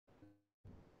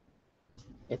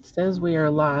It says we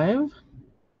are live,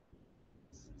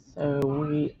 so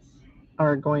we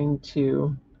are going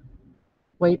to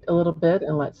wait a little bit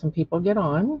and let some people get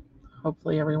on.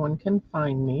 Hopefully everyone can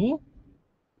find me.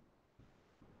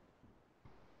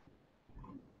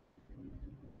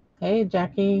 Hey,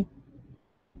 Jackie.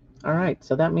 All right,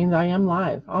 so that means I am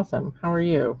live. Awesome. How are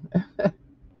you?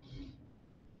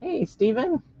 Hey,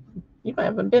 Stephen. You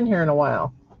haven't been here in a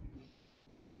while.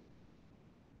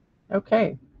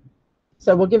 Okay,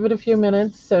 so we'll give it a few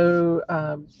minutes. So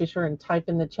be sure and type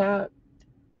in the chat,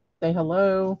 say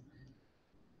hello,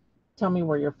 tell me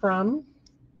where you're from,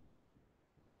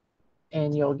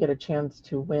 and you'll get a chance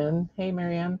to win. Hey,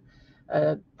 Marianne,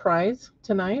 a prize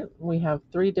tonight. We have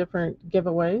 3 different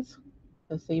giveaways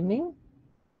this evening.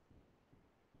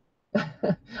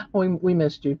 we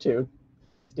missed you too,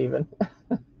 Stephen.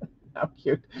 How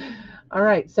cute. All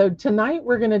right, so tonight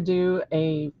we're going to do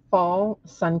a fall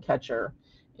sun catcher.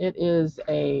 It is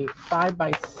a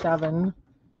 5x7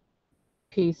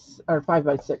 piece, or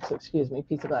 5x6, excuse me,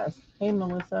 piece of glass. Hey,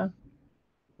 Melissa.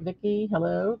 Vicki,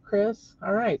 hello. Chris.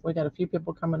 All right, we got a few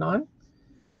people coming on.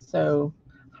 So,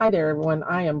 hi there, everyone.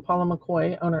 I am Paula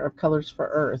McCoy, owner of Colors for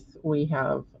Earth. We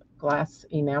have glass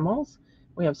enamels,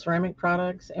 we have ceramic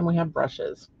products, and we have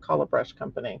brushes. Call a brush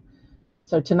company.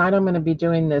 So tonight I'm going to be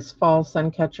doing this fall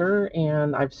sun catcher,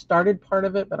 and I've started part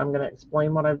of it, but I'm going to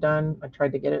explain what I've done. I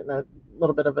tried to get it in a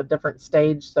little bit of a different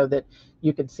stage so that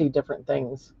you could see different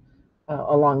things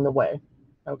along the way.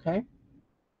 Okay.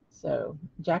 So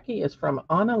Jackie is from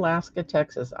Onalaska,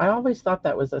 Texas. I always thought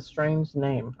that was a strange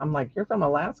name. I'm like, you're from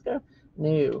Alaska?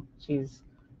 No, she's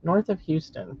north of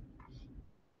Houston.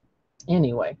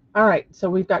 Anyway, all right, so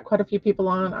we've got quite a few people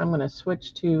on. I'm going to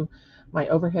switch to my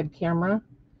overhead camera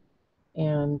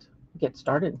and get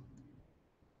started.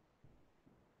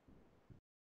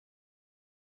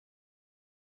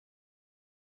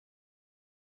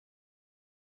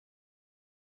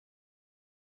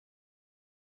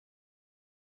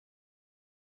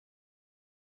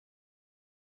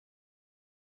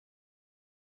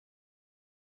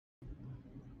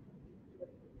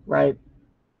 Right.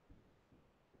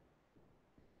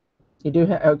 You do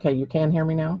have, okay, you can hear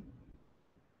me now?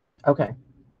 Okay,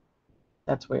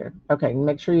 that's weird. Okay,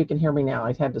 make sure you can hear me now.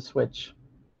 I had to switch.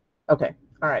 Okay,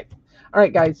 all right. All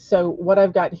right, guys, so what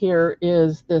I've got here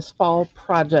is this fall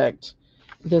project.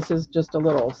 This is just a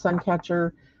little sun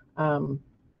catcher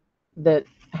that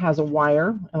has a wire.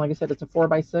 And like I said, it's a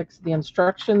 4x6. The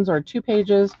instructions are 2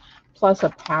 pages plus a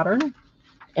pattern,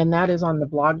 and that is on the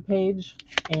blog page.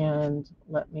 And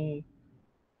let me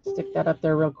stick that up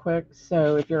there real quick.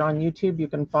 So if you're on YouTube, you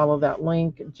can follow that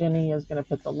link. Jenny is going to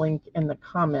put the link in the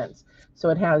comments. So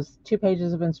it has 2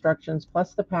 pages of instructions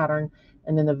plus the pattern,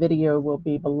 and then the video will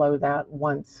be below that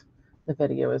once the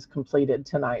video is completed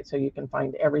tonight. So you can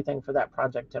find everything for that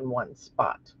project in one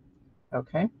spot.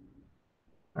 Okay.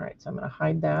 All right, so I'm going to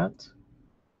hide that.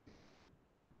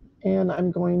 And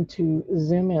I'm going to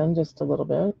zoom in just a little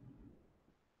bit.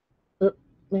 Oop,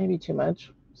 maybe too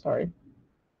much. Sorry.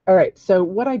 All right, so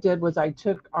what I did was I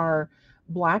took our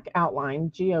black outline,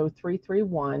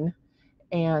 GO331,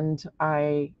 and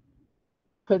I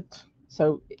put,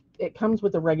 so it comes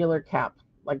with a regular cap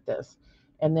like this.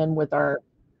 And then with our,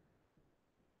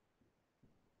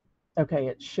 okay,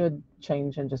 it should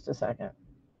change in just a second.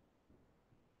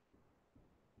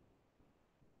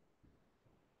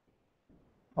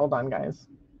 Hold on, guys.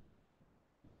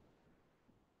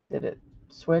 Did it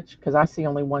switch? Because I see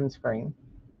only one screen.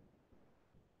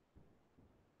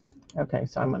 Okay,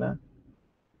 so I'm gonna,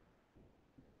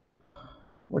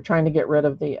 we're trying to get rid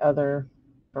of the other,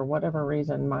 for whatever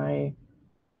reason, my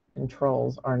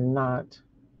controls are not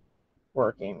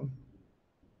working.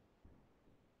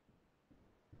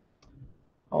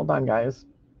 Hold on, guys.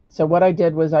 So what I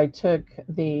did was I took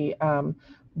the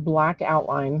black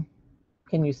outline.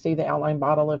 Can you see the outline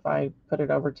bottle if I put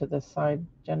it over to this side,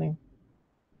 Jenny?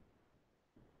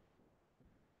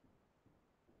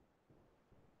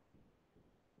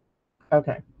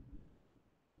 Okay.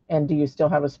 And do you still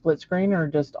have a split screen or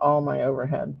just all my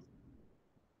overhead?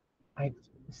 I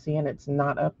see, and it's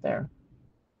not up there.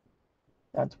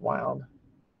 That's wild.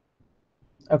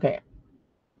 Okay.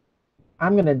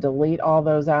 I'm going to delete all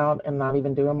those out and not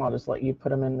even do them. I'll just let you put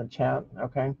them in the chat,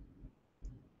 okay?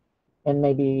 And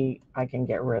maybe I can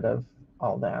get rid of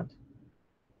all that.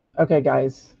 Okay,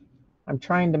 guys. I'm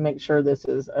trying to make sure this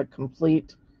is a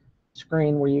complete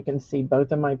screen where you can see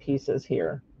both of my pieces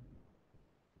here.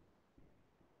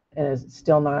 And is it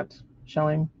still not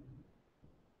showing?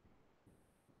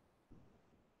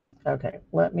 Okay,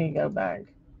 let me go back.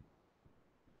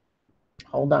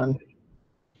 Hold on.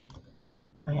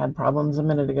 I had problems a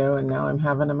minute ago and now I'm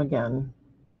having them again.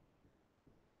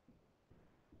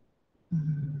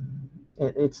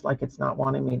 It's like it's not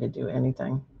wanting me to do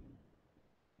anything.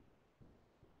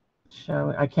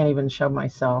 I can't even show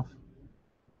myself.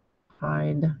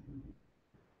 Hide.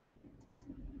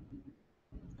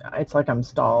 It's like I'm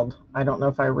stalled. I don't know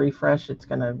if I refresh, it's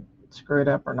going to screw it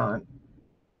up or not.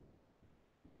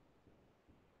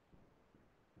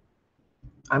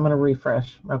 I'm going to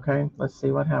refresh. Okay, let's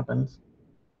see what happens.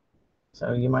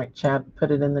 So you might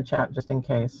put it in the chat just in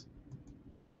case.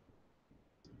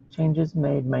 Changes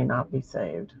made may not be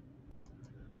saved.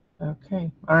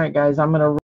 Okay. All right, guys, I'm going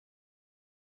to.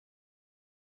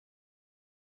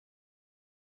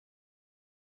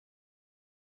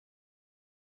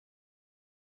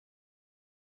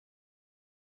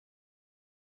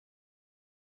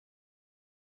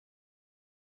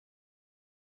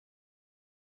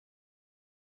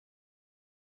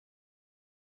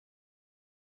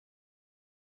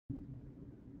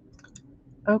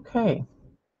 Okay.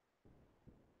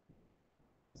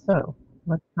 So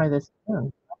let's try this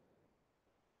again.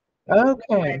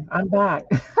 Okay, I'm back.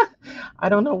 I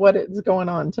don't know what is going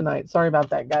on tonight. Sorry about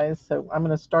that, guys. So I'm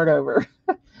going to start over.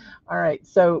 All right.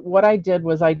 So what I did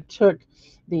was I took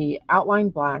the outline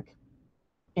black,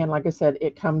 and like I said,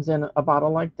 it comes in a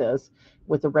bottle like this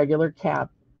with a regular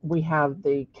cap. We have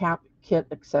the cap kit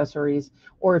accessories,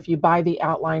 or if you buy the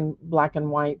outline black and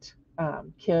white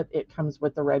kit, it comes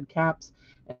with the red caps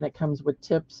and it comes with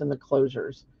tips and the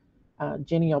closures.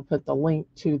 Jenny will put the link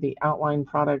to the outline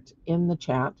product in the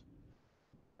chat.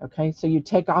 Okay, so you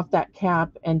take off that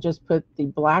cap and just put the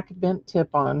black bent tip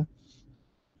on.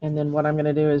 And then what I'm going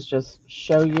to do is just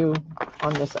show you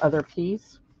on this other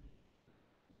piece.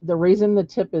 The reason the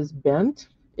tip is bent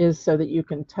is so that you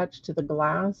can touch to the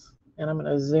glass. And I'm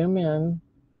going to zoom in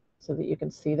so that you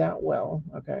can see that well.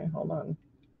 Okay, hold on.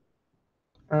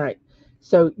 All right,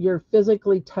 so you're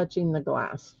physically touching the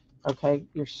glass. Okay,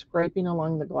 you're scraping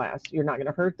along the glass. You're not going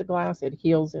to hurt the glass. It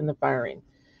heals in the firing.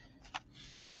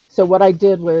 So what I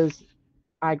did was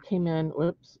I came in,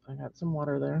 whoops, I got some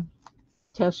water there.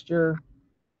 Test your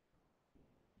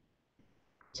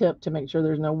tip to make sure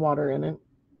there's no water in it,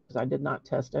 because I did not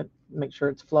test it. Make sure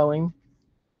it's flowing.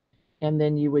 And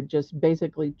then you would just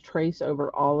basically trace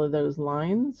over all of those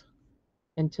lines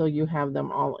until you have them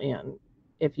all in.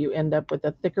 If you end up with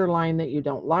a thicker line that you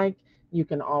don't like, you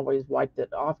can always wipe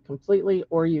it off completely,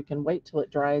 or you can wait till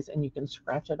it dries and you can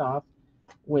scratch it off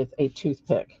with a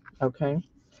toothpick. Okay.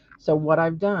 So what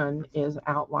I've done is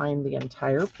outline the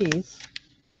entire piece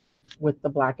with the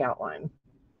black outline.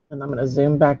 And I'm going to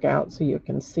zoom back out so you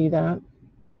can see that.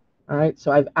 All right,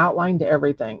 so I've outlined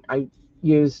everything. I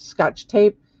used Scotch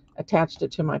tape, attached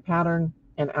it to my pattern,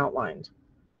 and outlined.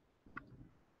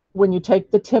 When you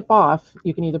take the tip off,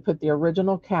 you can either put the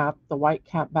original cap, the white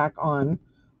cap, back on,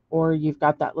 or you've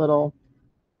got that little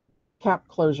cap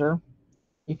closure.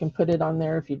 You can put it on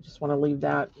there if you just want to leave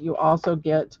that. You also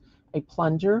get a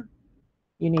plunger.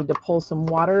 You need to pull some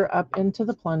water up into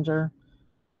the plunger,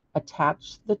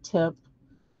 attach the tip,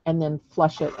 and then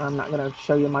flush it. I'm not going to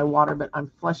show you my water, but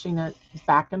I'm flushing it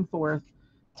back and forth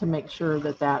to make sure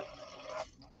that that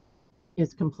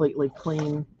is completely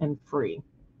clean and free.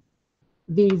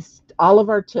 All of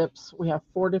our tips, we have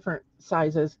 4 different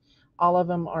sizes. All of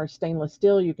them are stainless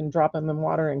steel. You can drop them in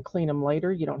water and clean them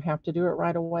later. You don't have to do it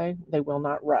right away. They will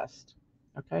not rust.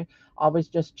 Okay. Always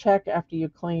just check after you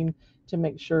clean to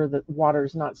make sure that water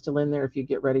is not still in there if you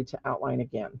get ready to outline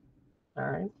again. All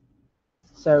right.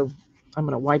 So I'm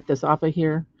going to wipe this off of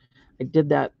here. I did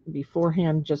that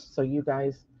beforehand just so you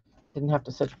guys didn't have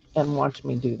to sit and watch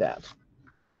me do that.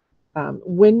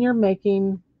 When you're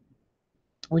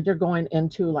going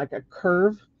into like a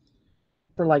curve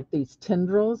for like these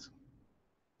tendrils,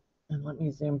 and let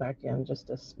me zoom back in just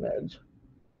a smidge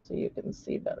so you can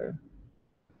see better.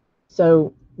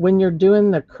 So when you're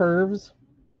doing the curves,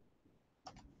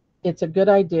 it's a good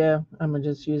idea. I'm going to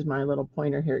just use my little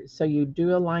pointer here. So you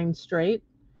do a line straight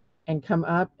and come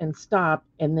up and stop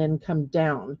and then come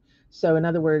down. So in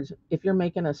other words, if you're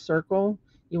making a circle,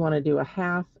 you want to do a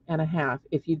half and a half.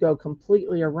 If you go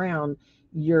completely around,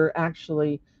 you're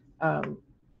actually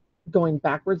going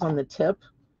backwards on the tip,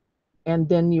 and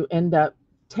then you end up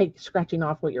scratching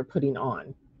off what you're putting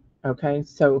on. Okay,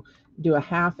 so do a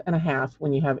half and a half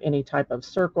when you have any type of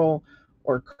circle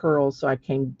or curl. So I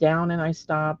came down and I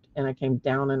stopped, and I came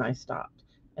down and I stopped,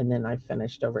 and then I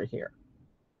finished over here.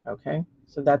 Okay,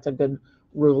 so that's a good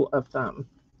rule of thumb.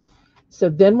 So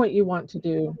then what you want to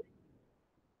do,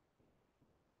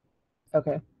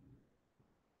 okay,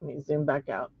 let me zoom back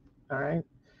out. All right,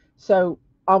 so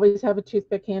always have a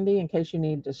toothpick handy in case you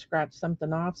need to scratch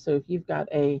something off. So if you've got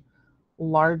a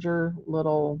larger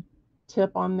little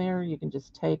tip on there, you can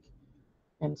just take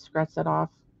and scratch that off.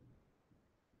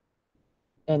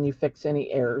 and you fix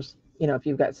any errors. You know, if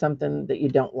you've got something that you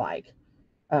don't like,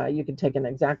 you could take an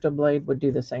X-Acto blade, would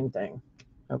do the same thing.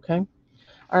 Okay.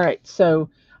 All right. So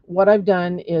what I've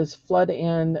done is flood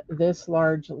in this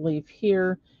large leaf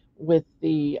here with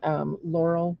the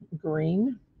laurel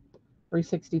green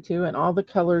 362 and all the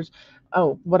colors.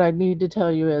 Oh, what I need to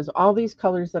tell you is all these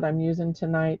colors that I'm using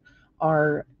tonight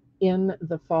are in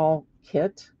the fall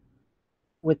kit,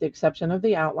 with the exception of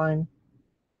the outline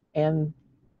and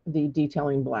the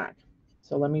detailing black.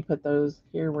 So let me put those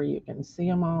here where you can see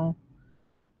them all.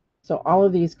 So all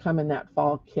of these come in that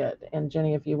fall kit. And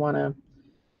Jenny, if you want to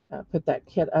put that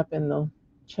kit up in the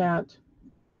chat.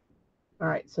 All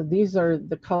right, so these are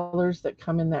the colors that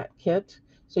come in that kit.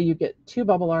 So you get 2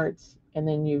 bubble arts, and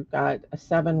then you've got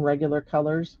 7 regular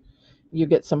colors. You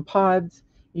get some pods.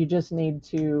 You just need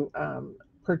to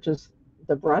purchase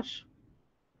the brush.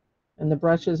 And the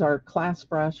brushes are class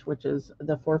brush, which is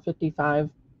the 455-0,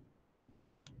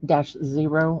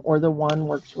 or the 1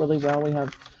 works really well. We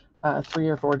have 3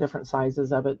 or 4 different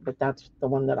sizes of it, but that's the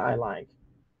one that I like.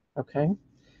 Okay.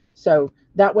 So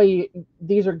that way,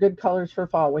 these are good colors for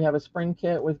fall. We have a spring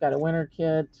kit, we've got a winter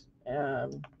kit,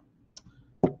 and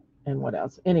what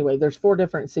else? Anyway, there's 4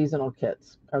 different seasonal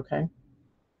kits. Okay.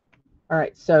 All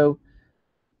right. So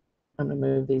I'm going to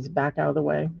move these back out of the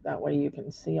way. That way you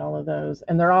can see all of those.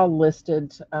 And they're all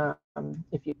listed.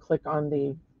 If you click on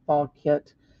the fall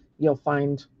kit, you'll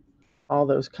find all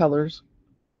those colors.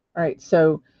 All right.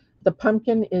 So the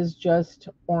pumpkin is just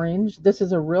orange. This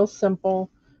is a real simple.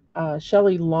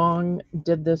 Shelly Long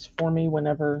did this for me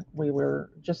whenever we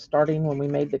were just starting, when we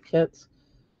made the kits.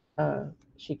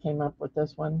 She came up with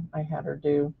this one. I had her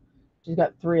do. She's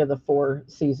got 3 of the 4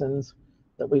 seasons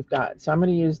that we've got. So I'm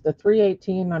going to use the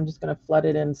 318. I'm just going to flood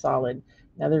it in solid.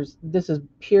 Now this is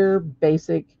pure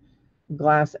basic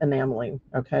glass enameling.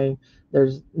 Okay.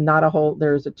 There's not a whole,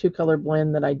 there's a 2-color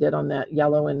blend that I did on that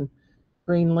yellow and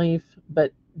green leaf,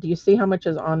 but do you see how much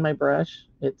is on my brush?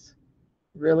 It's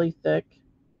really thick.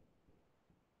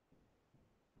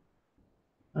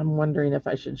 I'm wondering if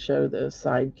I should show the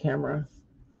side camera.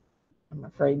 I'm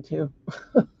afraid to.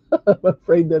 I'm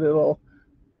afraid that I'm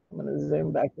going to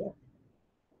zoom back in.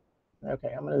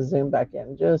 Okay, I'm going to zoom back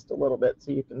in just a little bit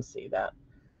so you can see that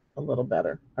a little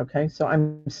better. Okay, so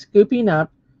I'm scooping up,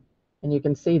 and you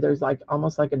can see there's like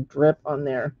almost like a drip on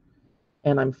there,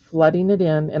 and I'm flooding it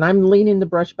in, and I'm leaning the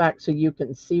brush back so you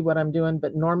can see what I'm doing,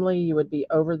 but normally you would be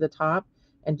over the top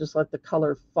and just let the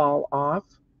color fall off.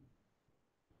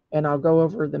 And I'll go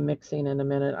over the mixing in a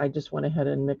minute. I just went ahead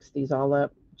and mixed these all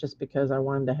up just because I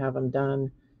wanted to have them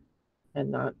done and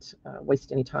not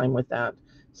waste any time with that.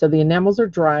 So the enamels are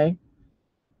dry,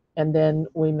 and then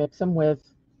we mix them with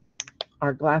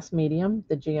our glass medium,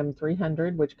 the GM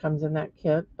 300, which comes in that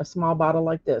kit, a small bottle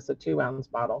like this, a 2-ounce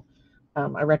bottle.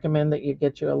 I recommend that you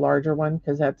get you a larger one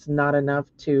because that's not enough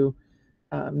to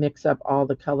mix up all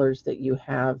the colors that you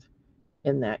have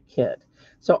in that kit.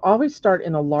 So always start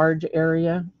in a large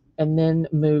area and then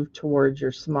move towards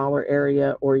your smaller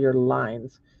area or your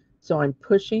lines. So I'm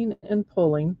pushing and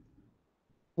pulling,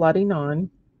 flooding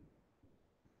on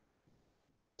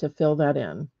to fill that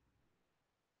in.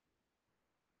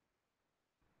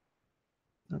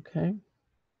 Okay.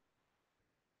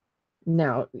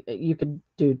 Now, you could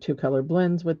do 2-color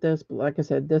blends with this, but like I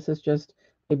said, this is just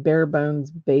a bare bones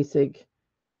basic,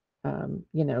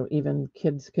 you know, even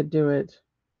kids could do it.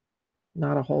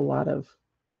 Not a whole lot of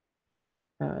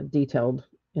detailed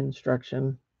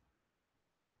instruction.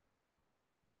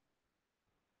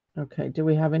 Okay, do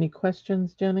we have any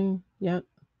questions, Jenny, yet?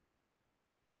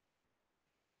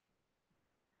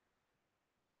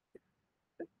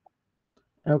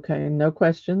 Okay, no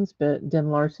questions, but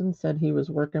Den Larson said he was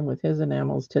working with his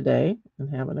enamels today and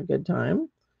having a good time.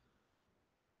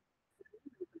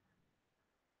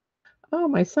 Oh,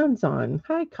 my son's on.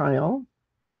 Hi, Kyle.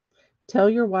 Tell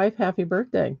your wife happy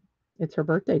birthday. It's her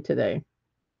birthday today,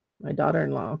 my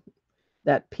daughter-in-law.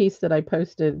 That piece that I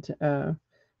posted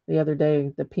the other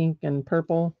day, the pink and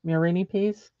purple Murini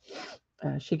piece,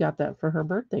 she got that for her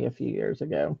birthday a few years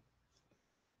ago.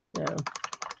 So,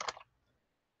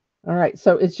 all right,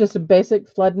 so it's just a basic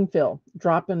flood and fill,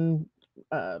 drop and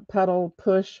pedal,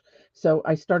 push. So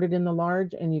I started in the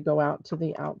large, and you go out to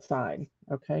the outside,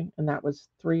 okay? And that was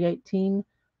 318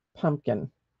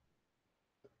 pumpkin.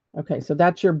 Okay, so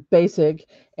that's your basic,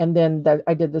 and then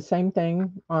I did the same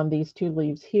thing on these 2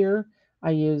 leaves here. I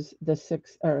use the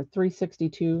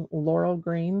 362 laurel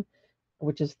green,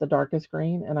 which is the darkest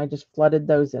green, and I just flooded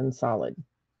those in solid.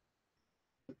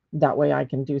 That way I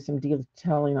can do some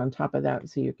detailing on top of that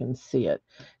so you can see it.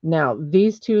 Now,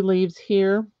 these 2 leaves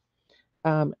here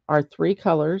are 3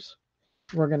 colors.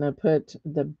 We're going to put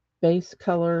the base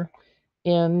color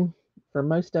in for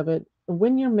most of it.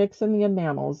 When you're mixing the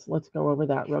enamels, let's go over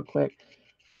that real quick.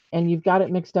 And you've got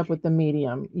it mixed up with the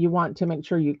medium. You want to make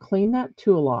sure you clean that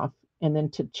tool off, and then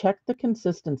to check the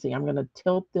consistency, I'm going to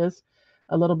tilt this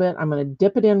a little bit. I'm going to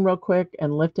dip it in real quick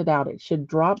and lift it out. It should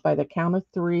drop by the count of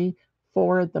 3,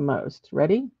 4 at the most.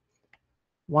 Ready?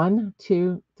 1,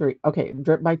 2, 3. Okay,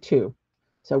 drip by 2.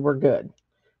 So we're good.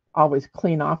 Always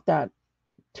clean off that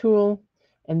tool.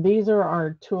 And these are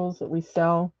our tools that we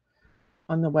sell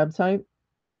on the website.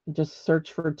 Just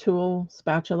search for tool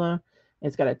spatula.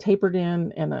 It's got a tapered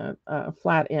end and a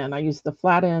flat end. I use the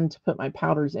flat end to put my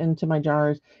powders into my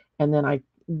jars, and then I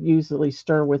usually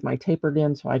stir with my tapered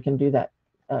end so I can do that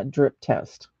drip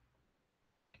test.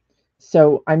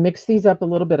 So I mixed these up a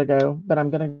little bit ago, but I'm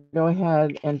going to go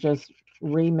ahead and just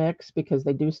remix because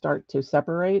they do start to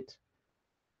separate.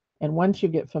 And once you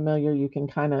get familiar, you can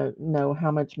kind of know how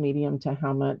much medium to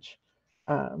how much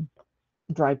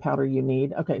dry powder you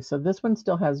need. Okay, so this one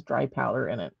still has dry powder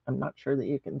in it. I'm not sure that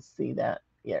you can see that.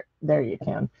 Yeah, there you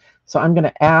can. So I'm going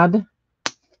to add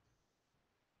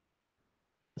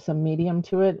some medium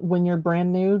to it. When you're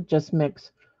brand new, just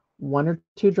mix 1 or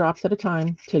 2 drops at a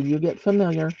time till you get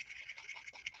familiar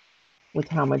with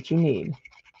how much you need.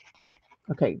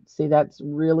 Okay, see that's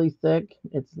really thick.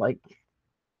 It's like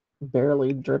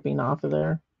barely dripping off of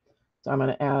there. So I'm going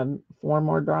to add 4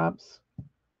 more drops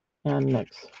and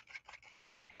mix.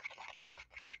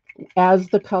 As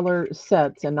the color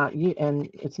sets and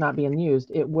it's not being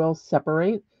used, it will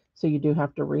separate. So you do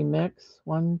have to remix.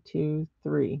 1, 2,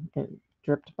 3. It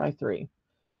dripped by 3.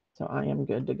 So I am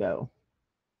good to go.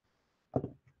 All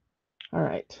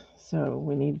right. So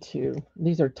we need to,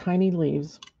 these are tiny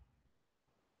leaves.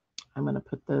 I'm going to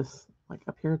put this like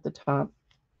up here at the top.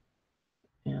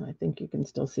 And I think you can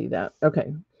still see that.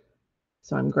 Okay.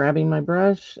 So I'm grabbing my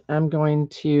brush. I'm going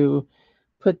to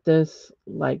put this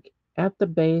like at the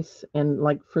base and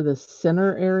like for the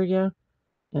center area,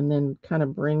 and then kind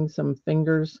of bring some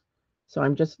fingers. So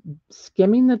I'm just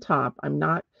skimming the top. I'm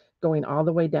not going all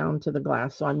the way down to the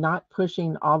glass. So I'm not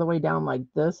pushing all the way down like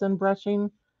this and brushing.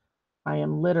 I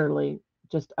am literally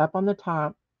just up on the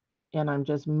top, and I'm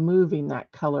just moving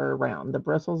that color around. The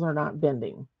bristles are not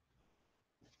bending.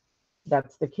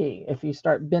 That's the key. If you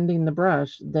start bending the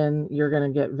brush, then you're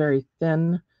going to get very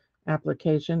thin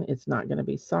application. It's not going to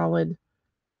be solid,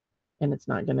 and it's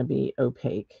not going to be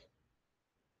opaque.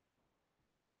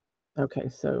 Okay,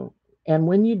 so, and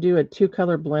when you do a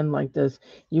 2-color blend like this,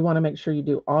 you want to make sure you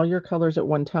do all your colors at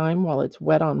one time while it's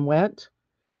wet on wet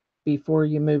before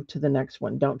you move to the next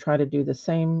one. Don't try to do the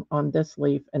same on this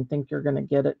leaf and think you're going to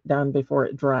get it done before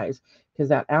it dries, because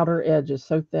that outer edge is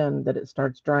so thin that it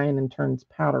starts drying and turns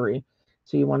powdery.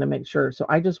 So you want to make sure. So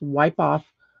I just wipe off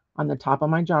on the top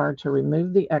of my jar to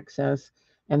remove the excess,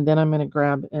 and then I'm going to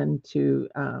grab into,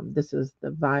 this is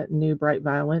the new bright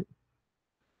violet,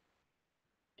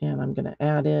 and I'm going to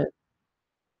add it.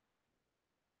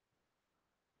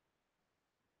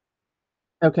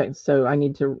 Okay, so I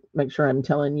need to make sure I'm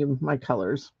telling you my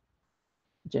colors.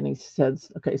 Jenny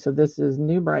says, okay, so this is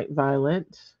new bright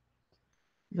violet.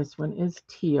 This one is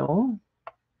teal.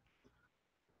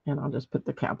 And I'll just put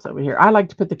the caps over here. I like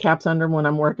to put the caps under when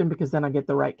I'm working because then I get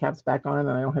the right caps back on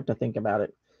and I don't have to think about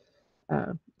it.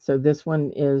 So this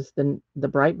one is the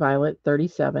bright violet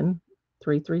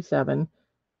 337.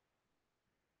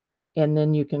 And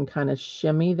then you can kind of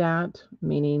shimmy that,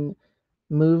 meaning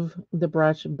move the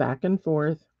brush back and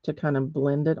forth to kind of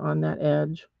blend it on that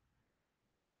edge.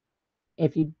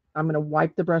 I'm going to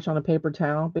wipe the brush on a paper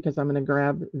towel because I'm going to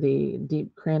grab the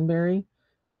deep cranberry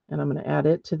and I'm going to add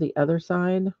it to the other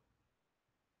side.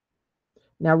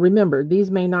 Now remember, these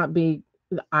may not be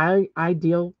the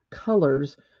ideal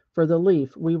colors for the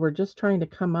leaf. We were just trying to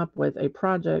come up with a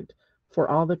project for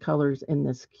all the colors in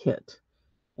this kit.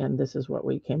 And this is what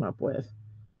we came up with.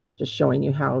 Just showing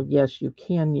you how, yes, you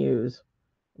can use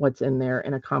what's in there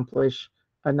and accomplish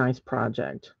a nice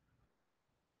project.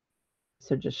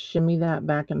 So just shimmy that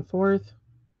back and forth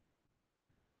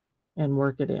and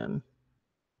work it in.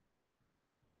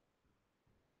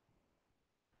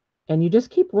 And you just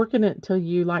keep working it till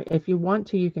you like. If you want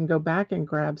to, you can go back and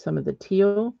grab some of the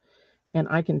teal, and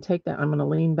I can take that. I'm going to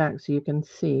lean back so you can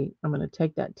see. I'm going to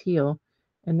take that teal,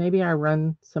 and maybe I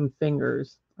run some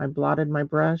fingers. I blotted my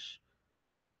brush,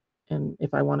 and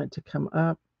if I want it to come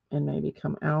up and maybe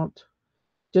come out,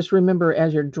 just remember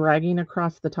as you're dragging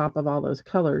across the top of all those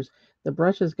colors, the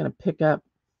brush is going to pick up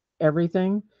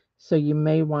everything. So you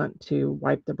may want to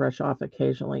wipe the brush off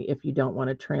occasionally if you don't want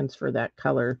to transfer that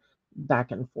color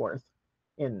back and forth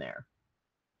in there.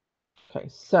 Okay,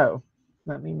 so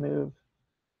let me move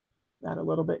that a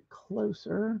little bit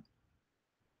closer.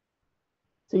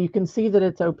 So you can see that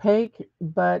it's opaque,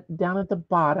 but down at the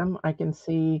bottom, I can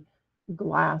see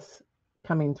glass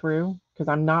coming through because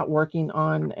I'm not working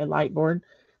on a light board.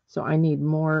 So I need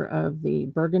more of the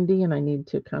burgundy and I need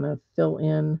to kind of fill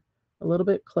in a little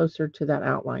bit closer to that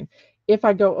outline. If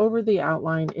I go over the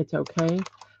outline, it's okay.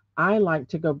 I like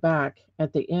to go back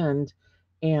at the end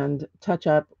and touch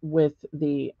up with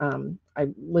I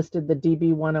listed the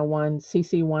DB101,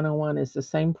 CC101 is the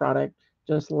same product,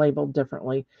 just labeled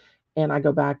differently. And I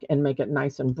go back and make it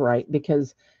nice and bright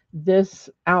because this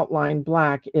outline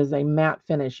black is a matte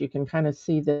finish. You can kind of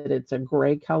see that it's a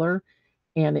gray color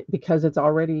and because it's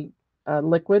already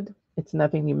liquid, it's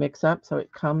nothing you mix up. So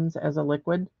it comes as a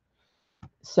liquid.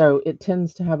 So it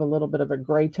tends to have a little bit of a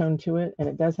gray tone to it and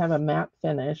it does have a matte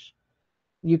finish.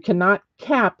 You cannot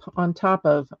cap on top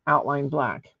of outline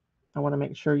black. I want to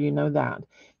make sure you know that.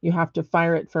 You have to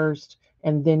fire it first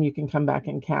and then you can come back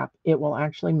and cap. It will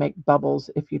actually make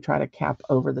bubbles if you try to cap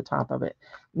over the top of it.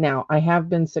 Now, I have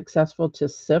been successful to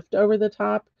sift over the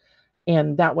top,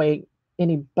 and that way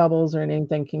any bubbles or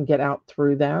anything can get out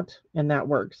through that, and that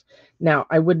works. Now,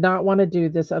 I would not want to do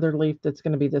this other leaf that's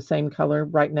going to be the same color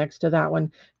right next to that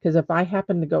one, because if I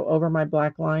happen to go over my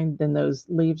black line, then those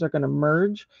leaves are going to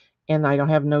merge and I don't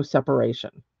have no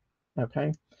separation.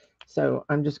 Okay, so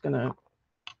I'm just going to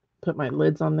put my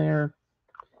lids on there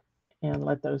and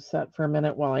let those set for a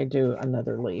minute while I do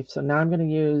another leaf. So now I'm going to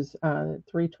use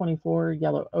 324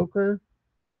 yellow ochre,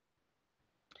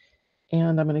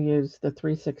 and I'm going to use the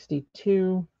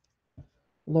 362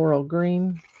 laurel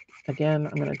green. Again,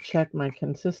 I'm going to check my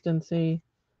consistency.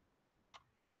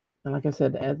 And like I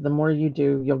said, the more you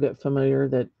do, you'll get familiar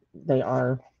that they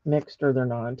are mixed or they're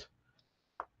not.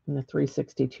 And the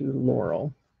 362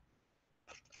 laurel.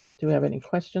 Do we have any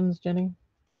questions, Jenny?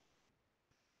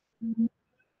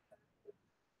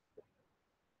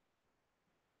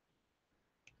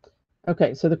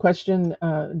 Okay, so the question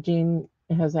Jean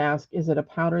has asked, is it a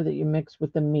powder that you mix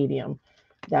with the medium?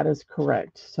 That is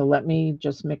correct. So let me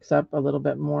just mix up a little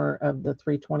bit more of the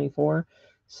 324.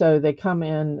 So they come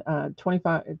in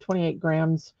 28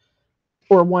 grams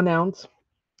or 1 ounce.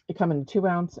 They come in 2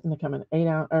 ounce and they come in 8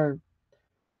 ounce, or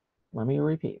let me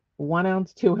repeat, 1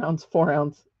 ounce, 2 ounce, 4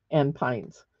 ounce, and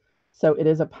pints. So it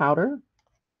is a powder,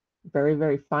 very,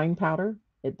 very fine powder.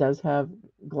 It does have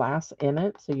glass in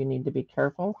it, so you need to be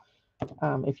careful.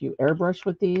 If you airbrush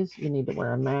with these, you need to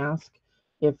wear a mask.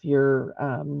 If you're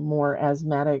more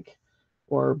asthmatic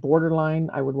or borderline,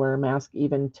 I would wear a mask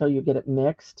even until you get it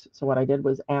mixed. So what I did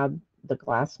was add the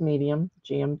glass medium,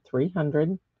 GM 300,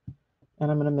 and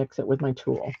I'm going to mix it with my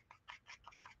tool.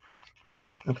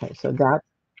 Okay, so that.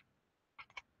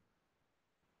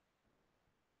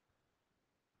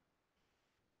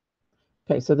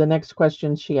 Okay, so the next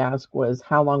question she asked was,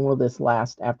 how long will this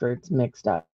last after it's mixed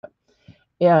up?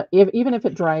 Yeah, even if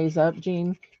it dries up,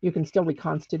 Jean, you can still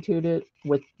reconstitute it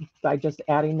by just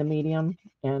adding the medium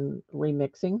and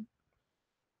remixing.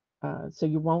 So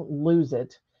you won't lose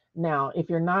it. Now, if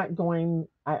you're not going,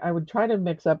 I would try to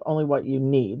mix up only what you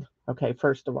need. Okay,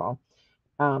 first of all,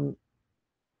 um,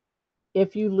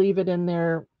 if you leave it in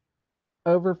there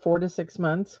over 4 to 6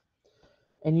 months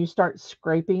and you start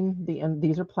scraping and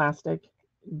these are plastic,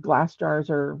 glass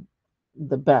jars are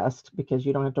the best because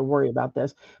you don't have to worry about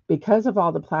this. Because of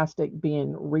all the plastic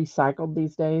being recycled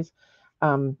these days,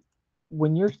 um,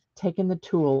 when you're taking the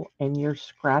tool and you're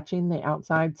scratching the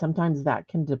outside, sometimes that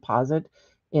can deposit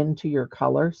into your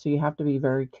color. So you have to be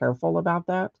very careful about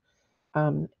that.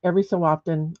 Every so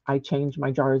often, I change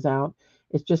my jars out.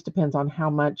 It just depends on how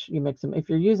much you mix them. If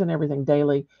you're using everything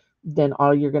daily, then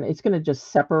it's gonna just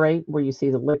separate where you see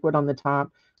the liquid on the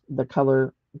top, the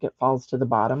color falls to the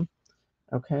bottom.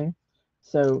 Okay,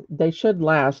 so they should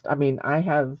last. I mean, I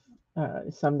have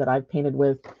some that I've painted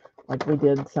with, like we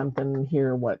did something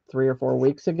here, what, 3 or 4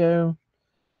 weeks ago,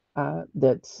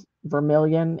 that's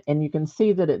vermilion, and you can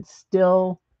see that it's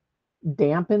still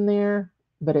damp in there,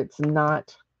 but it's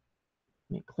not.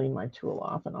 Let me clean my tool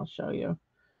off and I'll show you.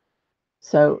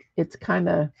 So it's kind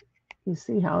of, you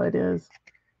see how it is?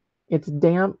 It's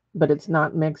damp, but it's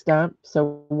not mixed up.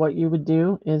 So what you would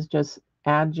do is just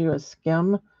add you a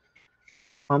skim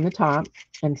on the top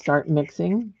and start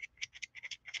mixing,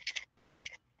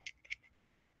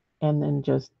 and then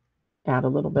just add a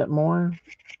little bit more,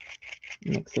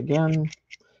 mix again.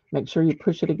 Make sure you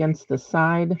push it against the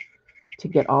side to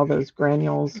get all those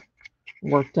granules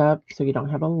worked up so you don't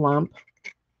have a lump.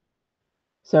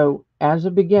 So as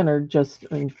a beginner, just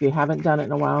if you haven't done it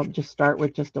in a while, just start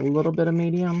with just a little bit of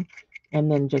medium and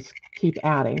then just keep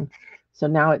adding. So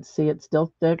now it's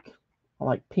still thick,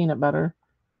 like peanut butter.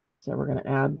 So we're going to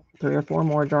add 3 or 4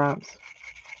 more drops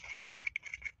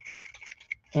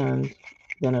and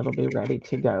then it'll be ready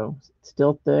to go. It's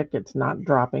still thick, it's not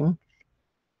dropping.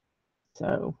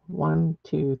 So 1,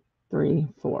 2, 3,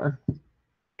 4.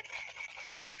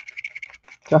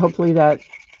 So hopefully that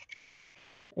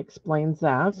explains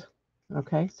that.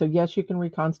 Okay, so yes, you can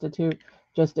reconstitute.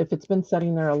 Just if it's been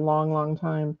sitting there a long, long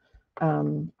time,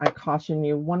 I caution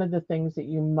you. One of the things that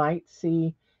you might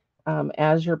see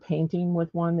as you're painting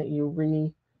with one that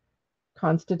you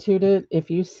reconstituted, if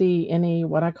you see any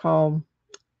what I call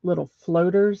little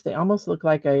floaters, they almost look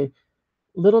like a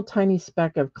little tiny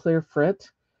speck of clear frit.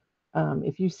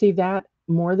 If you see that,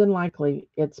 more than likely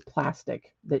it's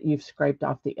plastic that you've scraped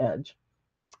off the edge,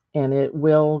 and it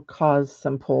will cause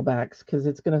some pullbacks because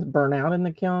it's going to burn out in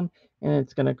the kiln and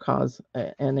it's going to cause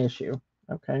an issue.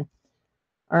 Okay.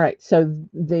 All right. So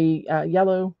the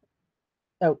yellow.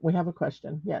 Oh, we have a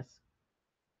question. Yes.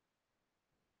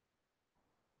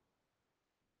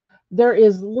 There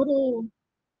is little.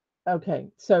 Okay,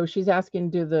 so she's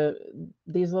asking, do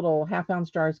these little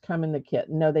half-ounce jars come in the kit?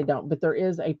 No, they don't, but there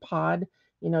is a pod,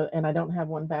 and I don't have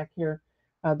one back here.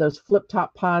 Those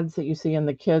flip-top pods that you see in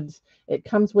the kids, it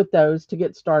comes with those to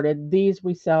get started. These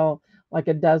we sell like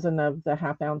a dozen of the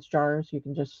half-ounce jars. You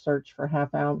can just search for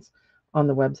half-ounce on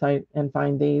the website and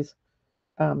find these.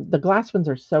 The glass ones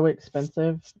are so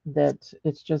expensive that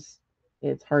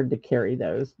it's hard to carry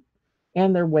those,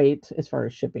 and their weight as far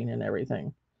as shipping and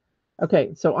everything.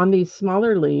 Okay, so on these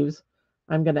smaller leaves,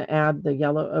 I'm going to add the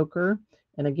yellow ochre.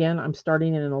 And again, I'm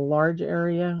starting in a large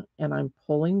area and I'm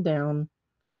pulling down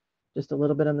just a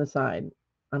little bit on the side.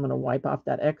 I'm going to wipe off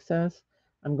that excess.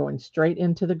 I'm going straight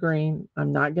into the green.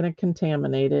 I'm not going to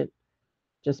contaminate it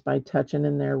just by touching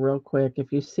in there real quick.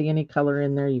 If you see any color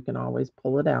in there, you can always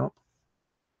pull it out.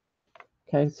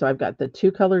 Okay, so I've got the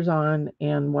two colors on,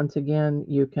 and once again,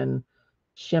 you can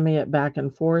shimmy it back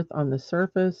and forth on the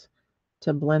surface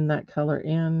to blend that color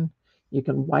in. You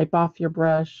can wipe off your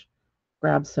brush,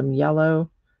 grab some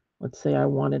yellow. Let's say I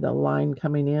wanted a line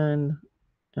coming in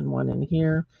and one in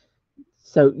here.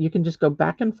 So you can just go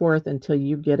back and forth until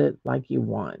you get it like you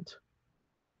want.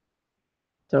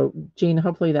 So Jean,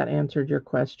 hopefully that answered your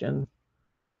question.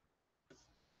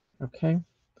 Okay.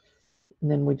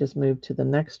 And then we just move to the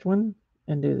next one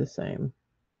and do the same.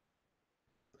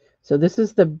 So this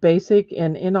is the basic,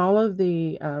 and in all of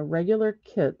the regular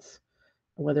kits,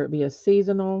 whether it be a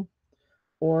seasonal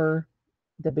or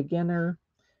the beginner,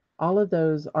 all of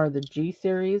those are the G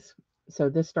series. So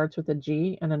this starts with a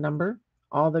G and a number.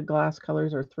 All the glass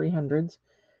colors are 300s.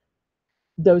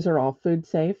 Those are all food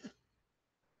safe.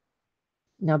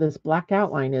 Now this black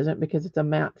outline isn't, because it's a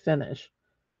matte finish.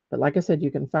 But like I said, you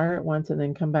can fire it once and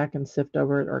then come back and sift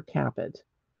over it or cap it.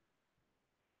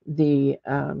 You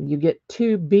get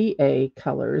two BA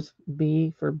colors,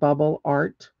 B for bubble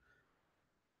art,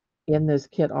 in this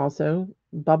kit also.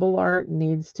 Bubble art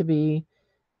needs to be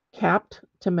capped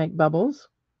to make bubbles.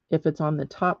 If it's on the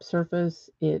top surface,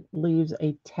 it leaves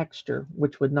a texture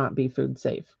which would not be food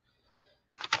safe.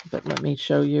 But let me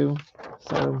show you.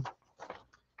 So I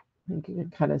think you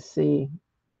can kind of see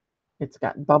it's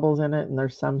got bubbles in it, and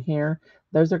there's some here.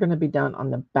 Those are going to be done on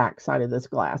the back side of this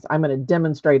glass. I'm going to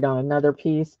demonstrate on another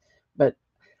piece, but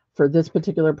for this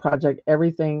particular project,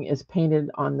 everything is painted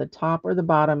on the top or the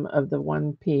bottom of the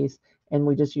one piece, and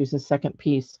we just use a second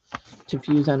piece to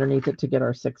fuse underneath it to get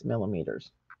our 6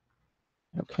 millimeters.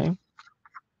 Okay.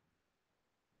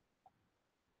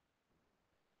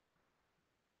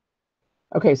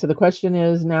 Okay, so the question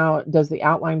is now, does the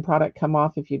outline product come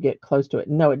off if you get close to it?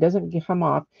 No, it doesn't come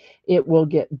off. It will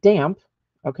get damp,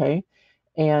 okay?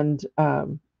 And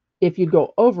if you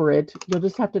go over it, you'll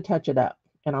just have to touch it up.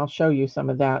 And I'll show you some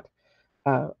of that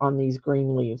on these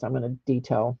green leaves. I'm going to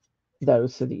detail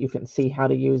those so that you can see how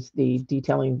to use the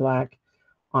detailing black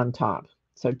on top.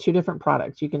 So two different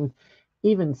products. You can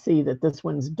even see that this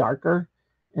one's darker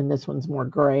and this one's more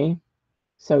gray.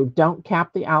 So don't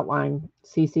cap the outline.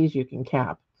 CCs you can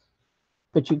cap,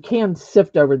 but you can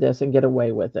sift over this and get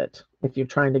away with it if you're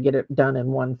trying to get it done in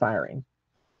one firing.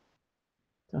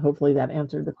 So hopefully that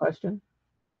answered the question.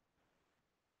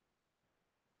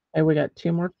 And we got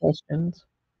two more questions.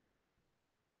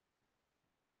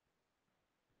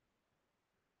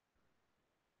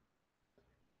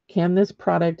 Can this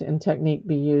product and technique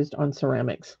be used on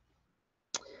ceramics?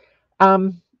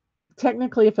 Um,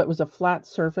 Technically, if it was a flat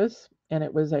surface and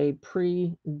it was a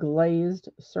pre-glazed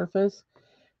surface,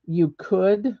 you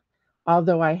could,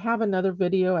 although I have another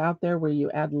video out there where you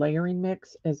add layering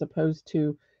mix as opposed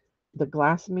to the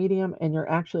glass medium, and you're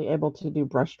actually able to do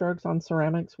brush strokes on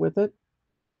ceramics with it.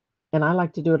 And I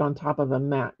like to do it on top of a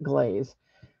matte glaze.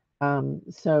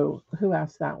 So who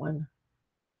asked that one?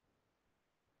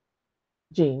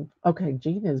 Jean. Okay,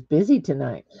 Jean is busy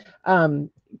tonight.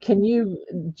 Can you,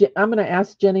 I'm going to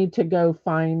ask Jenny to go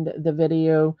find the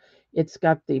video. It's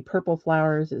got the purple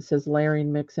flowers. It says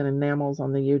layering mix and enamels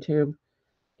on the YouTube,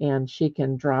 and she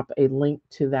can drop a link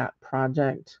to that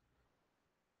project,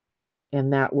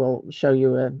 and that will show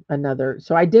you another.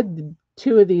 So I did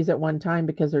two of these at one time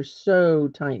because they're so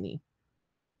tiny,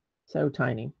 so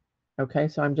tiny. Okay,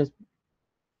 so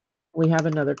we have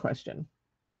another question.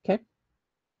 Okay.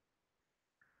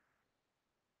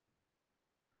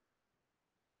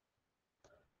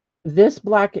 This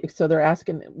black, so they're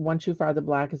asking, once you fire the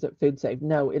black, is it food safe?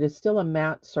 No, it is still a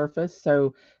matte surface,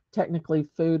 so technically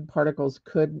food particles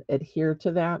could adhere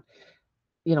to that,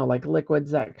 like liquids,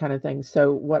 that kind of thing.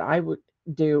 So what I would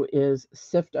do is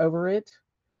sift over it,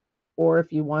 or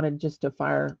if you wanted just to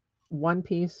fire one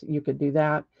piece, you could do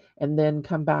that, and then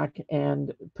come back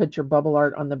and put your bubble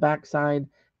art on the back side,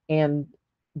 and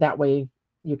that way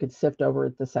you could sift over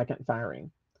it the second firing.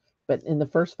 But in the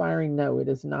first firing, no, it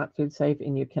is not food safe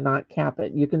and you cannot cap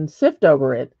it. You can sift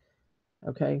over it.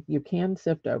 Okay. You can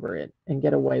sift over it and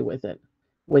get away with it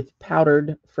with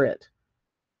powdered frit.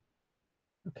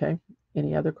 Okay.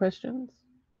 Any other questions?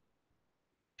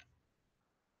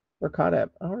 We're caught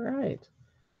up. All right.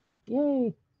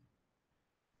 Yay.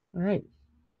 All right.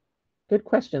 Good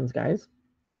questions, guys.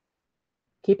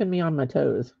 Keeping me on my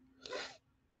toes.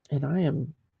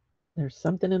 And there's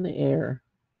something in the air.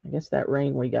 I guess that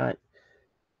rain we got.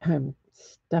 I'm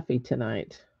stuffy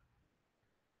tonight.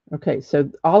 Okay. So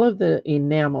all of the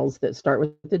enamels that start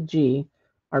with the G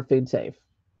are food safe.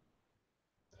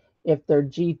 If they're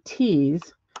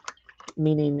GTs,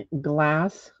 meaning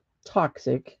glass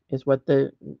toxic, is what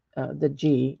the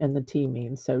G and the T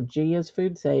means. So G is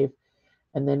food safe,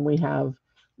 and then we have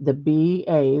the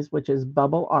BAs, which is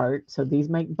bubble art. So these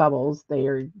make bubbles. They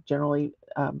are generally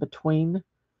between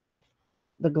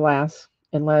the glass,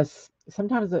 unless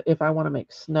sometimes if I want to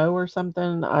make snow or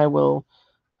something, I will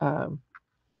um,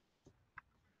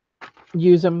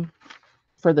 use them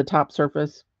for the top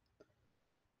surface.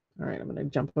 All right, I'm going to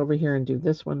jump over here and do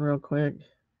this one real quick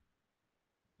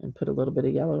and put a little bit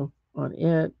of yellow on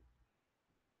it.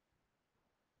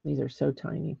 These are so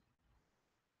tiny.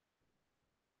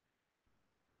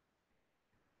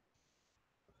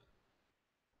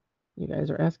 You guys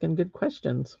are asking good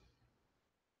questions.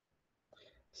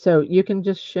 So you can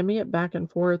just shimmy it back and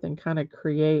forth and kind of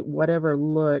create whatever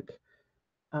look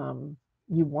um,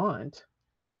 you want.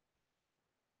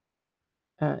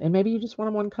 And maybe you just want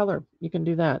them one color. You can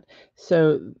do that.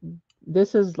 So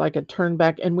this is like a turn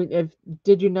back. And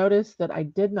did you notice that I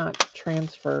did not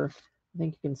transfer? I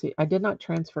think you can see I did not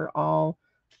transfer all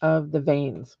of the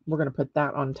veins. We're going to put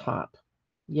that on top.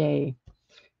 Yay.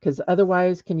 Because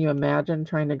otherwise, can you imagine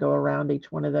trying to go around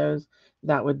each one of those?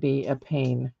 That would be a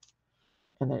pain.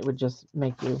 And it would just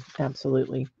make you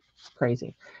absolutely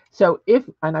crazy. So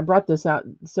and I brought this out,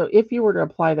 so if you were to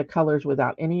apply the colors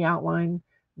without any outline,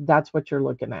 that's what you're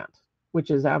looking at, which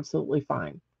is absolutely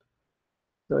fine.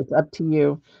 So it's up to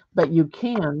you, but you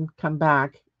can come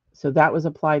back. So that was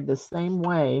applied the same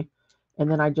way. And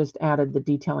then I just added the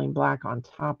detailing black on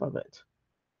top of it.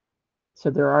 So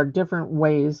there are different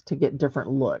ways to get different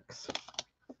looks.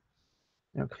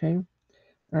 Okay.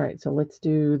 All right. So let's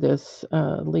do this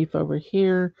leaf over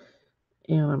here.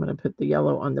 And I'm going to put the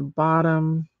yellow on the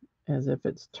bottom as if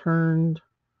it's turned.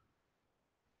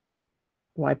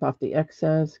 Wipe off the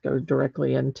excess, go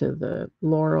directly into the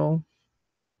laurel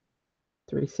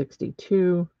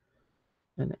 362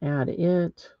 and add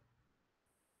it.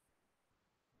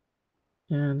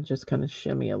 And just kind of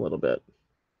shimmy a little bit.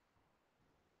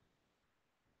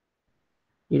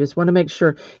 You just want to make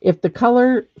sure if the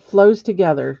color flows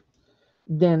together,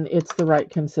 then it's the right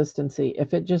consistency.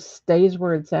 If it just stays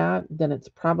where it's at, then it's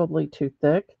probably too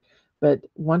thick. But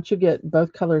once you get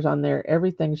both colors on there,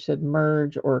 everything should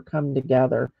merge or come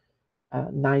together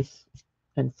nice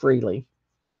and freely.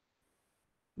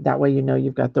 That way you know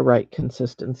you've got the right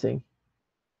consistency.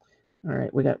 All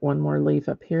right, we got one more leaf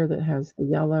up here that has the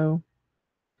yellow.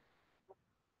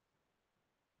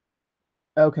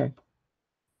 Okay,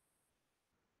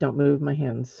 don't move my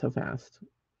hands so fast.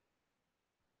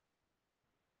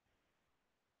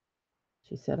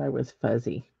 She said I was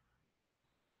fuzzy.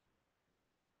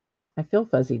 I feel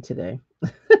fuzzy today.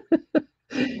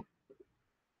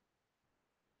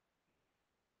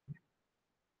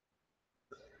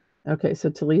 Okay, so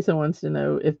Talisa wants to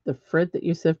know if the frit that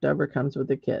you sift over comes with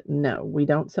the kit. No, we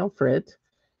don't sell frit,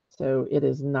 so it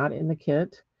is not in the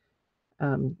kit.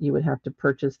 You would have to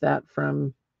purchase that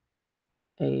from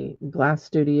a glass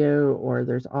studio, or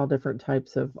there's all different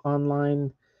types of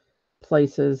online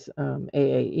places,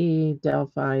 AAE,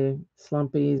 Delphi,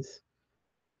 Slumpies.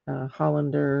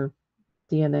 Hollander,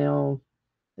 DNL.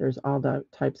 There's all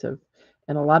types of,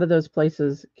 and a lot of those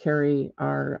places carry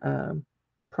our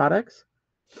products,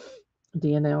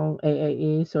 DNL,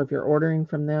 AAE. So if you're ordering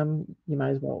from them, you might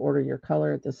as well order your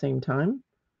color at the same time.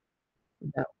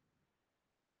 That,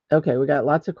 okay, we got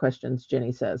lots of questions,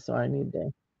 Jenny says, so I need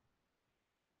to.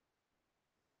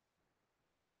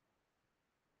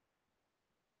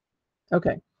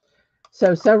 Okay,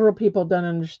 so several people don't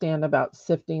understand about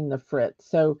sifting the frit.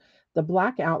 So the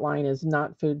black outline is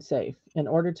not food safe. In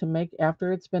order to make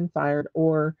after it's been fired,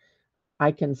 or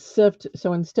I can sift.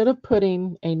 So instead of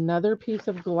putting another piece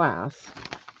of glass,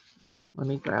 let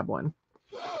me grab one.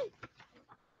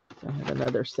 I have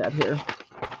another set here.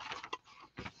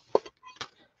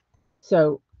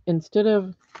 So instead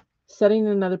of setting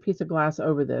another piece of glass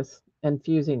over this and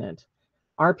fusing it,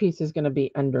 our piece is going to be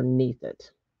underneath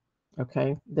it.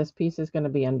 Okay, this piece is going to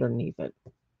be underneath it.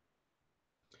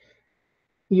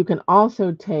 You can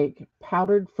also take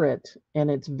powdered frit, and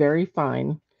it's very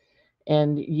fine,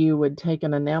 and you would take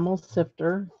an enamel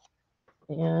sifter,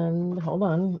 and hold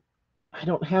on, I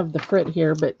don't have the frit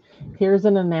here, but here's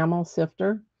an enamel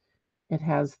sifter. It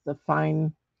has the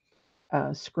fine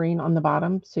screen on the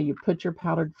bottom, so you put your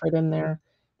powdered frit in there,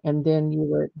 and then you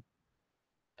would,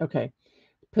 okay,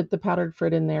 put the powdered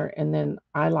frit in there, and then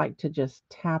I like to just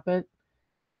tap it,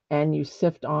 and you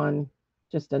sift on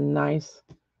just a nice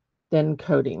thin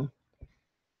coating.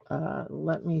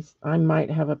 Let me, I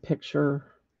might have a picture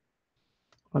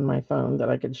on my phone that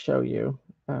I could show you,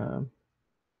 uh,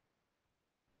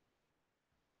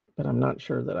 but I'm not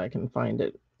sure that I can find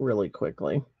it really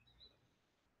quickly.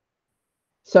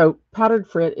 So powdered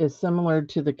frit is similar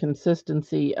to the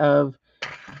consistency of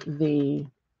the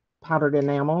powdered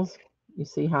enamels. You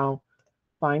see how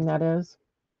fine that is?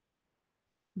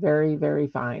 Very, very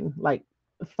fine, like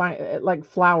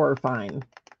flour fine.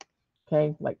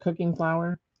 Okay, like cooking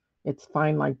flour. It's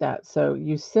fine like that. So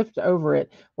you sift over it.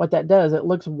 What that does, it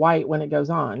looks white when it goes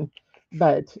on,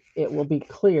 but it will be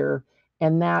clear.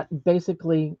 And that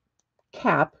basically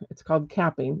it's called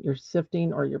capping. You're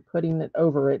sifting or you're putting it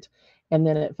over it, and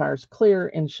then it fires clear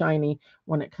and shiny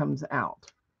when it comes out.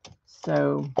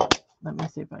 So let me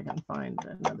see if I can find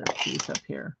another piece up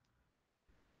here.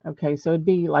 Okay, so it'd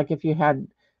be like if you had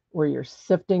where you're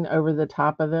sifting over the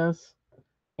top of this,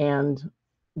 and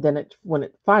then when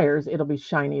it fires, it'll be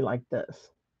shiny like this.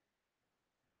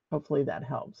 Hopefully that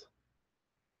helps.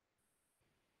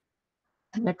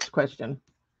 Next question.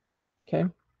 Okay.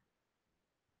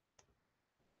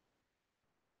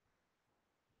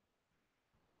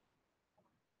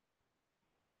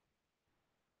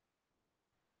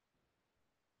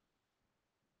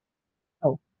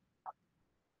 Oh,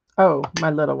 oh,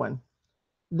 my little one.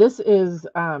 This is,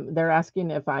 they're asking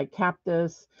if I capped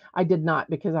this. I did not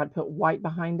because I put white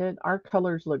behind it. Our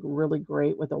colors look really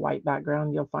great with a white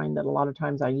background. You'll find that a lot of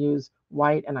times I use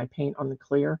white and I paint on the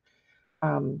clear.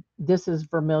 This is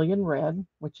vermilion red,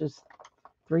 which is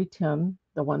 310,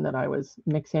 the one that I was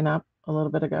mixing up a little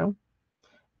bit ago,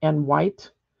 and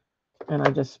white. And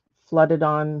I just flooded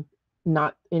on,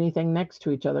 not anything next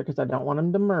to each other because I don't want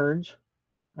them to merge.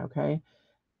 Okay.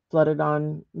 Flooded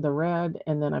on the red,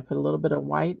 and then I put a little bit of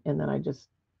white, and then I just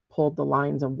pulled the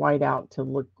lines of white out to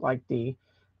look like the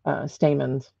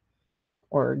stamens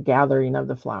or gathering of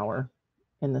the flower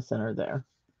in the center there.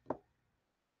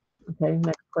 Okay,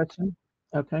 next question.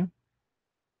 Okay.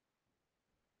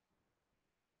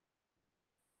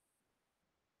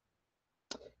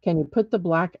 Can you put the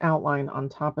black outline on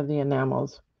top of the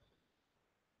enamels?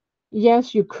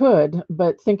 Yes, you could,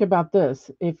 but think about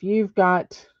this. If you've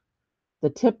got the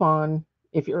tip on,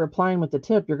 if you're applying with the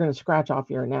tip, you're going to scratch off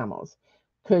your enamels.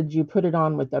 Could you put it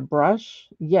on with a brush?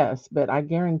 Yes, but I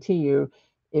guarantee you,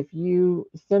 if you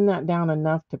thin that down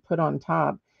enough to put on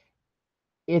top,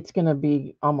 it's going to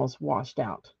be almost washed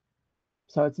out.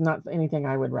 So it's not anything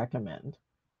I would recommend.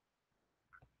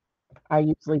 I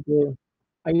usually do.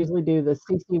 I usually do the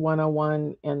CC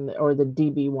 101 or the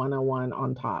DB 101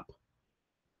 on top.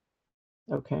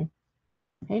 Okay.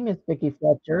 Hey, Miss Vicki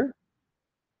Fletcher.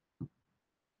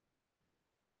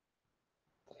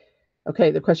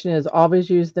 Okay, the question is always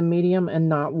use the medium and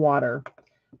not water.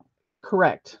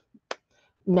 Correct.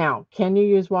 Now, can you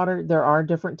use water? There are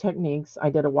different techniques. I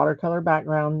did a watercolor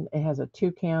background. It has a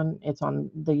toucan. It's on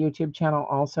the YouTube channel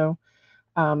also.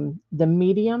 The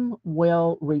medium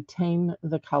will retain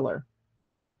the color.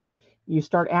 You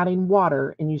start adding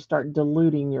water and you start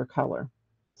diluting your color.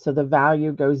 So the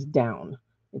value goes down.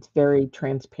 It's very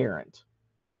transparent.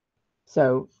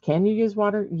 So can you use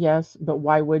water? Yes, but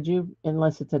why would you?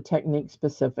 Unless it's a technique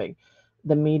specific.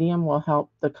 The medium will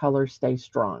help the color stay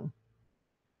strong.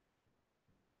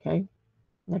 Okay.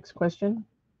 Next question.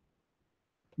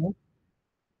 Okay.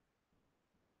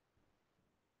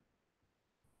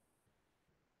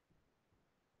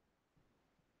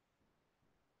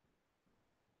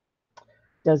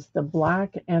 Does the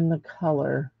black and the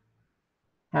color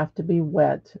have to be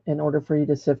wet in order for you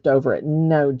to sift over it?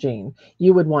 No, Jean.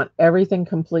 You would want everything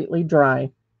completely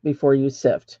dry before you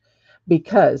sift.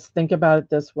 Because think about it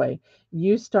this way.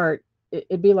 You start,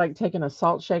 it'd be like taking a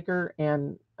salt shaker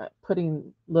and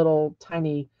putting little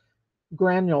tiny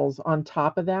granules on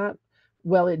top of that.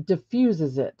 Well, it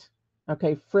diffuses it.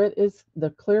 Okay, frit is the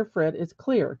clear frit is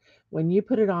clear. When you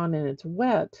put it on and it's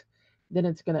wet, then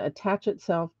it's going to attach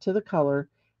itself to the color.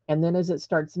 And then as it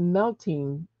starts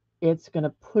melting, it's going to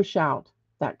push out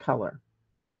that color.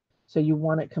 So you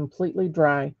want it completely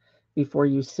dry before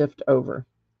you sift over.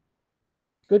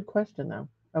 Good question, though.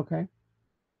 Okay.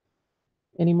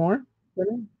 Any more?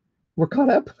 We're caught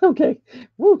up. Okay.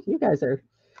 Woo, you guys are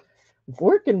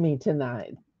working me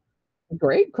tonight.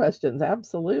 Great questions.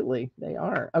 Absolutely. They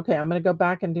are. Okay, I'm going to go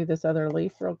back and do this other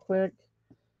leaf real quick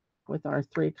with our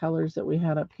three colors that we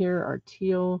had up here, our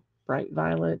teal, bright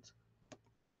violet.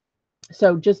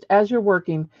 So just as you're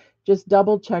working, just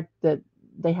double check that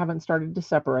they haven't started to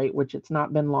separate, which it's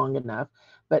not been long enough.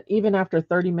 But even after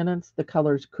 30 minutes, the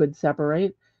colors could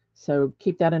separate. So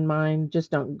keep that in mind.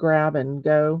 Just don't grab and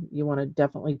go. You want to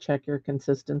definitely check your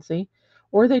consistency,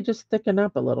 or they just thicken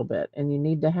up a little bit, and you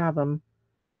need to have them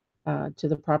to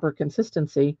the proper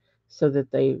consistency so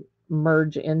that they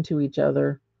merge into each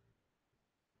other,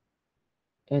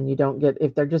 and you don't get,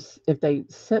 if they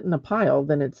sit in a pile,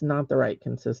 then it's not the right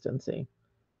consistency.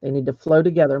 They need to flow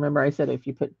together. Remember I said if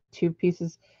you put two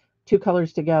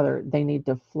colors together, they need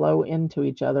to flow into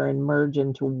each other and merge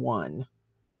into one.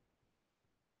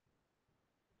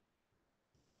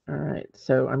 All right,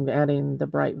 so I'm adding the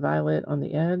bright violet on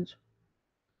the edge.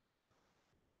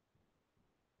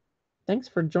 Thanks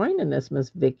for joining us, Miss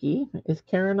Vicky. Is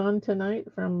Karen on tonight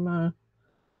from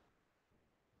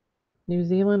New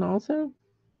Zealand also?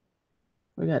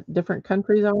 We got different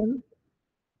countries on.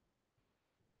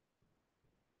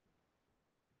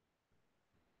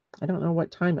 I don't know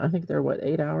what time. I think they're what,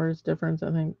 8 hours difference,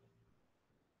 I think.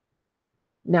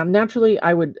 Now, naturally,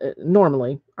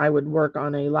 normally I would work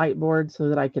on a light board so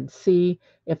that I could see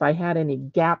if I had any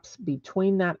gaps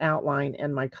between that outline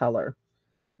and my color.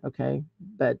 Okay.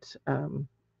 But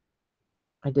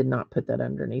I did not put that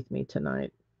underneath me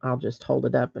tonight. I'll just hold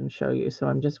it up and show you. So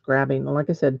I'm just grabbing,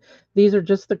 like I said, these are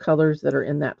just the colors that are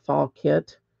in that fall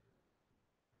kit.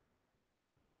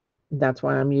 That's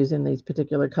why I'm using these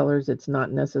particular colors. It's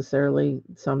not necessarily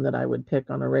some that I would pick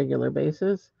on a regular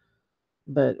basis,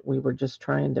 but we were just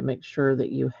trying to make sure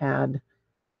that you had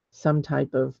some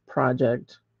type of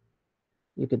project.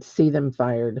 You could see them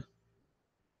fired.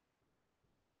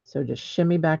 So just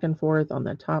shimmy back and forth on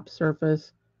the top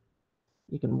surface.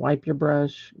 You can wipe your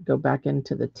brush, go back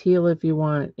into the teal if you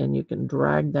want, and you can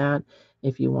drag that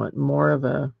if you want more of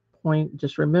a point.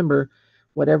 Just remember,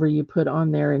 whatever you put on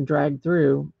there and drag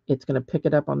through, it's going to pick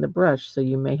it up on the brush. So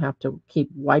you may have to keep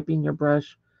wiping your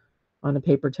brush on a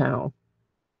paper towel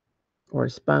or a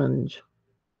sponge.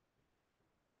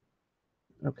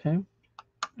 Okay.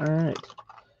 All right.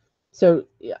 So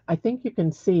yeah, I think you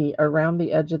can see around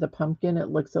the edge of the pumpkin, it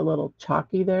looks a little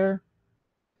chalky there.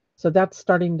 So that's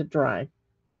starting to dry.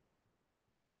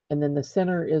 And then the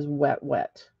center is wet,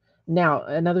 wet. Now,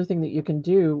 another thing that you can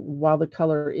do while the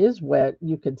color is wet,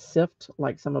 you could sift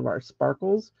like some of our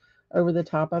sparkles over the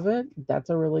top of it. That's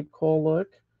a really cool look.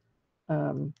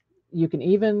 Um, you can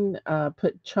even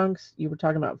put chunks. You were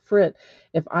talking about frit.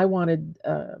 If I wanted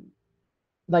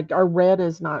like our red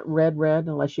is not red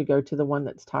unless you go to the one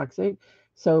that's toxic.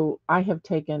 So I have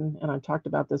taken, and I've talked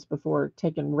about this before,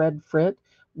 taken red frit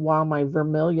while my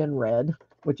vermilion red,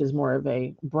 which is more of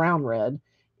a brown red,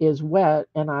 is wet,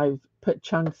 and I've put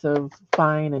chunks of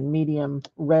fine and medium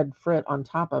red frit on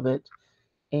top of it,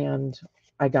 and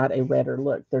I got a redder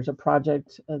look. There's a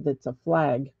project that's a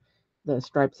flag, the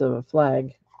stripes of a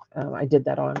flag. I did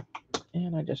that on,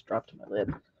 and I just dropped my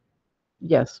lid.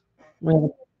 Yes.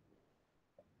 Well,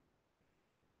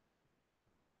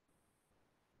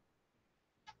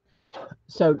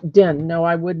 so Den, no,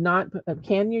 I would not.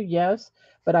 Can you? Yes,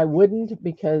 but I wouldn't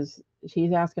because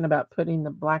he's asking about putting the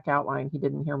black outline. He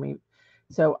didn't hear me.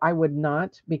 So I would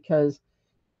not because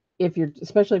if you're,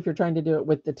 especially if you're trying to do it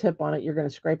with the tip on it, you're going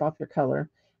to scrape off your color.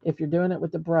 If you're doing it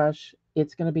with the brush,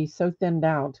 it's going to be so thinned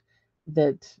out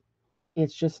that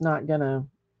it's just not going to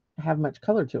have much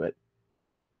color to it.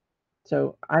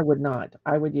 So I would not.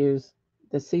 I would use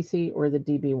the CC or the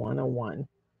DB 101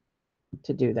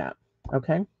 to do that.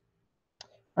 Okay.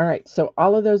 All right, so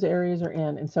all of those areas are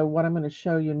in. And so what I'm going to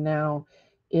show you now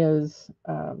is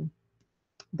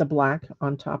the black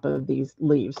on top of these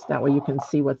leaves. That way you can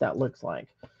see what that looks like.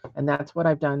 And that's what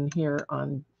I've done here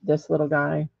on this little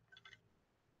guy.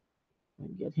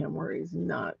 And get him where he's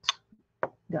not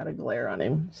got a glare on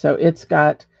him. So it's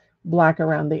got black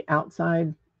around the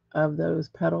outside of those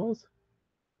petals.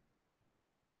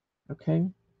 Okay.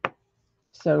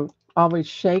 So always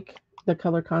shake the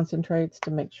color concentrates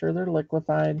to make sure they're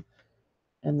liquefied.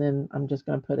 And then I'm just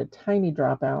going to put a tiny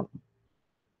drop out.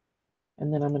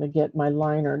 And then I'm going to get my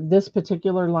liner. This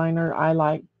particular liner I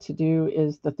like to do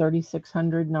is the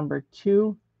 3600 number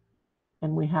 2.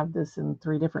 And we have this in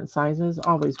 3 different sizes.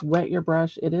 Always wet your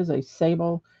brush. It is a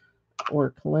sable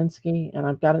or Kolinsky. And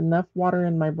I've got enough water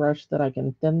in my brush that I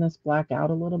can thin this black out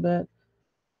a little bit.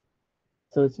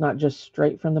 So it's not just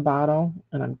straight from the bottle.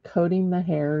 And I'm coating the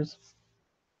hairs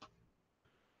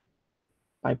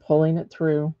by pulling it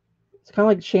through. It's kind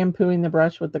of like shampooing the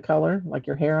brush with the color, like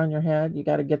your hair on your head. You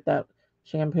got to get that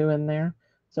shampoo in there.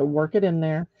 So work it in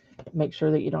there. Make sure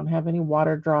that you don't have any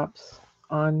water drops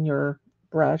on your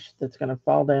brush that's going to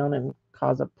fall down and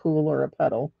cause a pool or a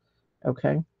puddle.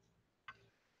 Okay.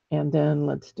 And then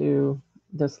let's do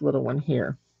this little one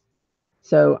here.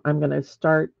 So I'm going to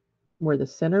start where the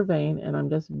center vein, and I'm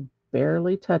just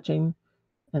barely touching,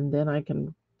 and then I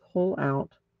can pull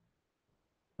out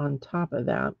on top of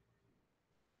that.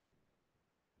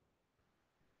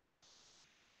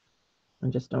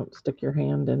 And just don't stick your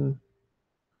hand in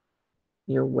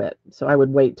your wet. So I would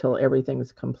wait till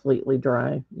everything's completely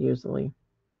dry, usually.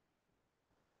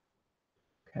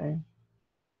 Okay.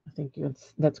 I think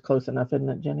that's close enough, isn't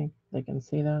it, Jenny? They can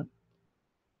see that.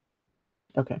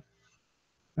 Okay.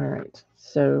 All right.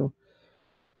 So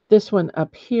this one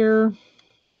up here,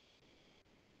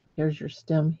 here's your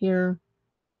stem here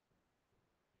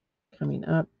coming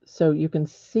up. So you can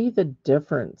see the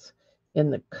difference in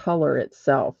the color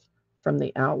itself from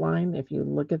the outline. If you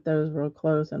look at those real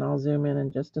close, and I'll zoom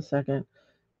in just a second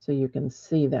so you can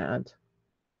see that.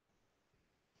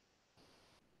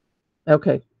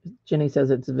 Okay. Jenny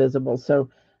says it's visible. So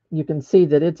you can see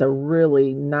that it's a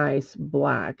really nice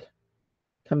black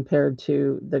compared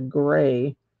to the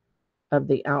gray of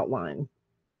the outline.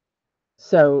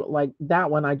 So like that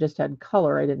one, I just had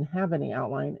color. I didn't have any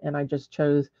outline, and I just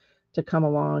chose to come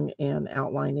along and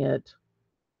outline it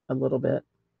a little bit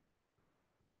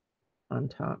on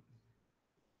top.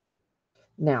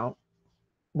 Now,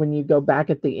 when you go back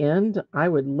at the end, I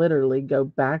would literally go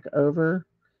back over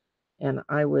and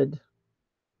I would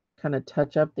kind of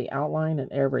touch up the outline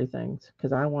and everything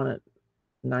because I want it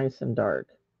nice and dark.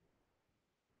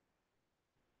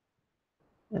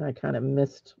 And I kind of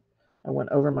I went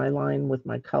over my line with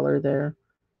my color there.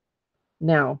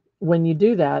 Now, when you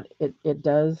do that, it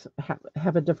does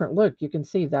have a different look. You can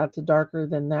see that's darker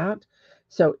than that.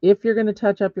 So if you're going to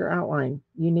touch up your outline,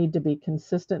 you need to be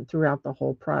consistent throughout the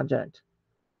whole project.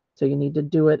 So you need to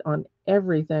do it on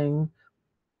everything.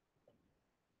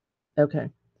 Okay.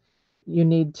 You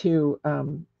need to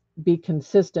be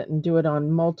consistent and do it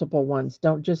on multiple ones.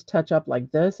 Don't just touch up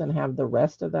like this and have the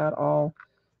rest of that all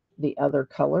the other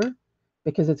color,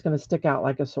 because it's going to stick out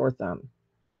like a sore thumb.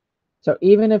 So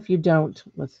even if you don't,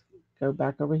 let's go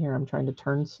back over here. I'm trying to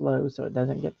turn slow so it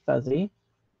doesn't get fuzzy.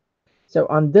 So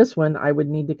on this one, I would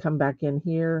need to come back in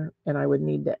here and I would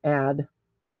need to add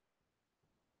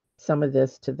some of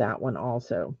this to that one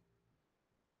also.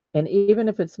 And even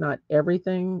if it's not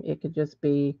everything, it could just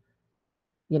be,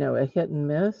 you know, a hit and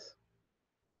miss.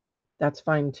 That's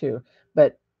fine too.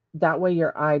 But that way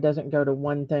your eye doesn't go to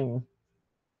one thing.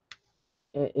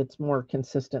 It's more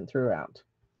consistent throughout.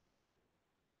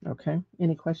 Okay.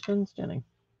 Any questions, Jenny?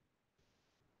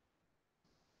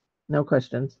 No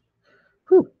questions.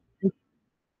 Whew.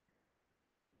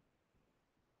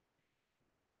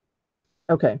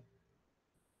 Okay.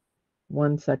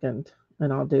 1 second,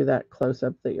 and I'll do that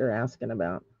close-up that you're asking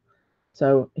about.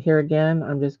 So here again,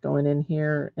 I'm just going in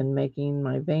here and making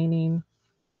my veining.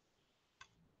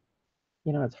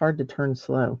 You know, it's hard to turn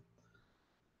slow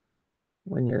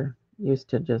when you're used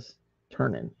to just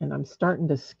turning. And I'm starting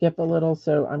to skip a little,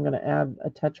 so I'm going to add a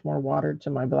touch more water to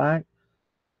my black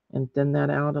and thin that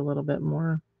out a little bit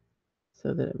more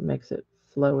so that it makes it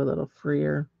flow a little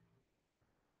freer.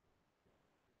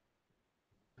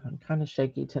 I'm kind of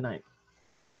shaky tonight.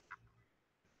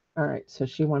 All right, so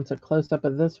she wants a close-up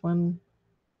of this one.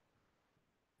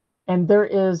 And there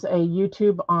is a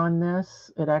YouTube on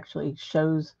this. It actually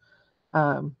shows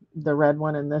the red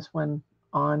one and this one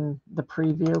on the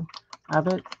preview of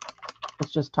it.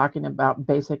 It's just talking about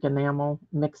basic enamel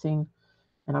mixing.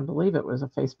 And I believe it was a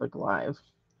Facebook Live.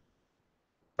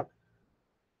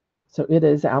 So it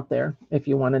is out there if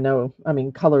you want to know. I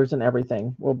mean, colors and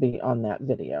everything will be on that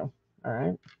video. All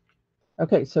right.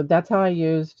 Okay, so that's how I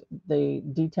used the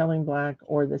detailing black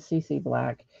or the CC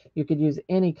black. You could use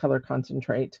any color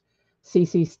concentrate.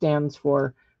 CC stands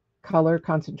for color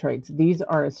concentrates. These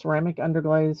are a ceramic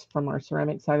underglaze from our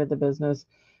ceramic side of the business,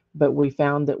 but we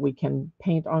found that we can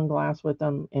paint on glass with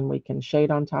them and we can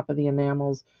shade on top of the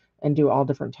enamels and do all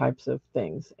different types of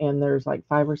things. And there's like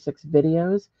 5 or 6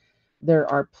 videos. There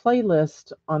are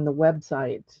playlists on the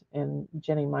website, and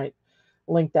Jenny might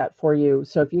link that for you.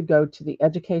 So if you go to the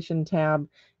education tab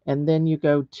and then you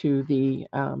go to the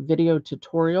video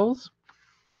tutorials,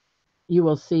 you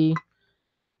will see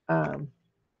um,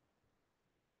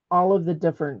 all of the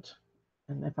different,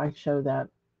 and if I show that,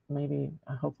 maybe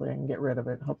hopefully I can get rid of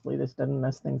it. Hopefully this doesn't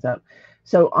mess things up.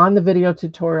 So on the video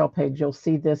tutorial page, you'll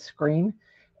see this screen.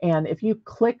 And if you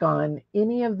click on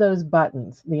any of those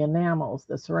buttons, the enamels,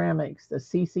 the ceramics, the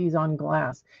CCs on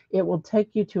glass, it will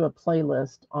take you to a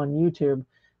playlist on YouTube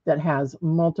that has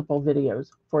multiple videos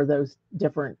for those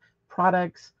different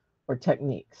products or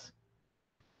techniques.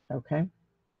 Okay.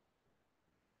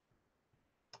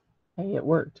 Hey, it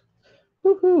worked.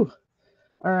 Woohoo.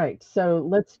 All right. So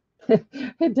let's,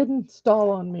 it didn't stall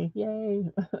on me. Yay.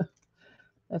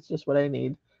 That's just what I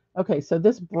need. Okay. So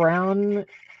this brown,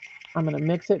 I'm going to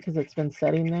mix it because it's been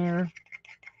setting there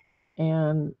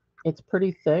and it's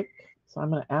pretty thick. So I'm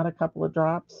going to add a couple of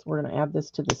drops. We're going to add this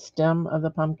to the stem of the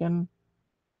pumpkin.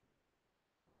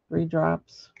 3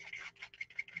 drops.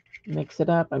 Mix it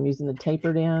up. I'm using the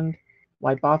tapered end.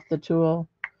 Wipe off the tool.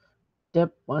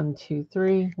 Dip 1, 2,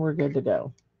 3. We're good to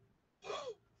go.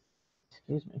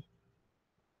 Excuse me.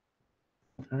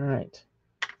 All right.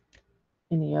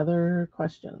 Any other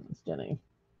questions, Jenny?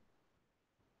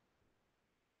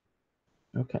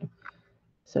 Okay.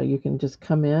 So you can just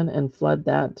come in and flood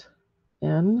that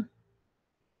in.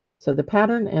 So the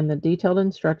pattern and the detailed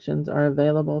instructions are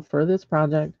available for this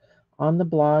project on the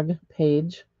blog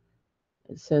page.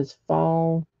 It says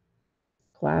fall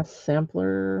class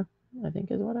sampler, I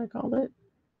think is what I called it.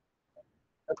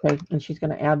 Okay, and she's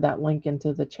going to add that link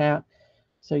into the chat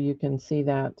so you can see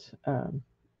that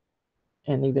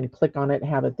and even click on it,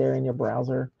 have it there in your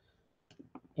browser.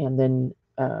 And then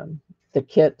the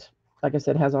kit, like I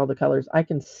said, has all the colors. I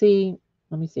can see,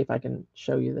 let me see if I can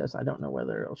show you this. I don't know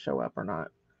whether it'll show up or not.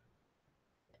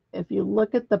 If you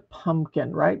look at the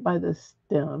pumpkin right by the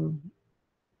stem,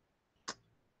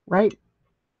 right,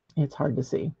 it's hard to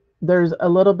see. There's a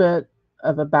little bit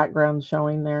of a background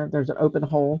showing there. There's an open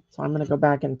hole. So I'm going to go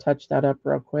back and touch that up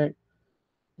real quick.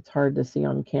 It's hard to see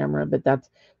on camera, but that's,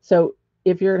 so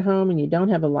if you're at home and you don't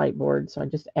have a light board, so I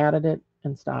just added it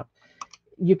and stopped,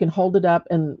 you can hold it up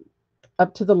and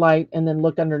up to the light and then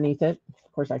look underneath it.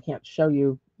 Of course, I can't show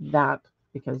you that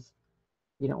because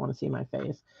you don't want to see my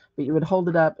face, but you would hold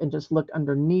it up and just look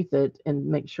underneath it and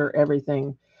make sure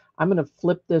everything. I'm going to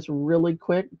flip this really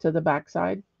quick to the back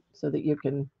side so that you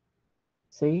can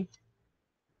see.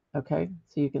 Okay,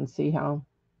 so you can see how,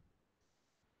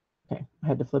 okay, I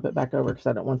had to flip it back over because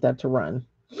I don't want that to run.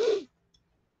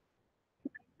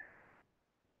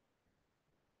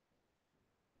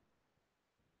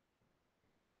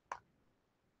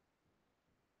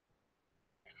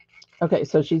 Okay,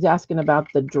 so she's asking about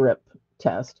the drip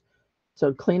test.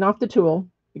 So clean off the tool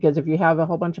because if you have a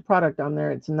whole bunch of product on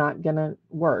there, it's not going to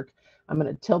work. I'm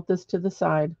going to tilt this to the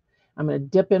side. I'm going to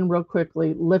dip in real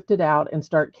quickly, lift it out, and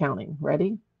start counting.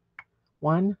 Ready?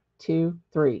 1, 2,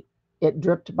 3. It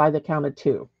dripped by the count of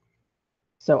 2.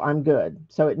 So I'm good.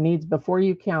 So it needs, before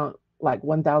you count like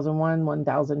 1001,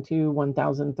 1002,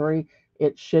 1003,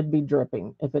 it should be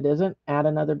dripping. If it isn't, add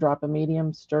another drop of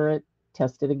medium, stir it,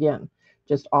 test it again.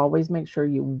 Just always make sure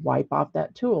you wipe off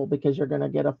that tool because you're going to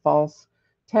get a false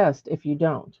test if you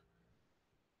don't.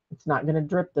 It's not going to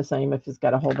drip the same if it's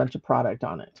got a whole bunch of product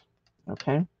on it.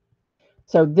 Okay.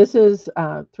 So this is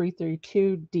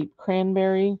 332 Deep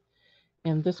Cranberry.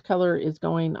 And this color is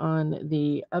going on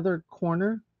the other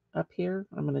corner up here.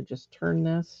 I'm going to just turn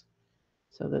this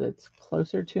so that it's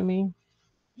closer to me.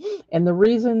 And the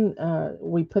reason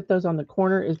we put those on the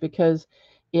corner is because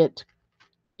it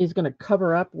is going to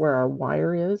cover up where our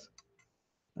wire is.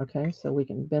 Okay, so we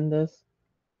can bend this.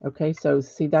 Okay, so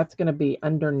see, that's going to be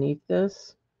underneath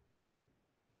this.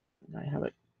 I have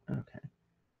it. Okay.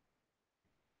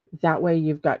 That way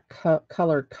you've got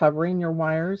color covering your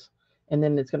wires, and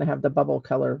then it's going to have the bubble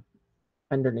color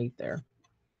underneath there.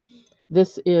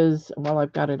 This is, while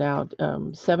I've got it out,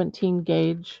 17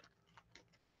 gauge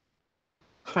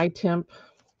high temp.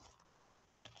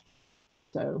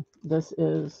 So this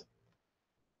is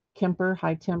Kemper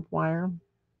high temp wire.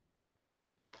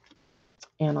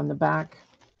 And on the back,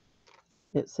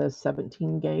 It says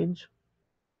 17 gauge.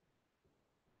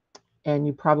 And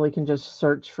you probably can just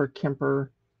search for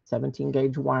Kemper 17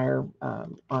 gauge wire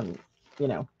on, you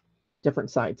know,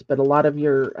 different sites. But a lot of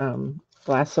your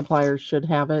glass suppliers should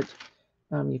have it.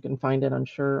 You can find it, I'm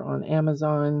sure, on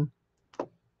Amazon.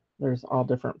 There's all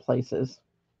different places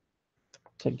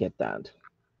to get that.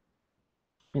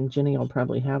 And Jenny will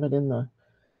probably have it in the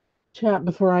chat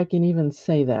before I can even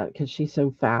say that because she's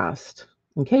so fast.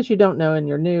 In case you don't know and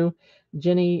you're new,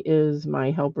 Jenny is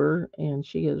my helper and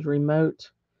she is remote.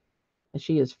 And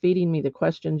she is feeding me the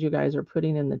questions you guys are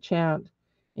putting in the chat.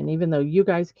 And even though you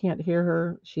guys can't hear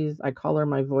her, I call her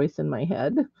my voice in my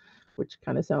head, which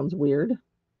kind of sounds weird.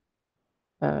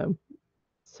 Um,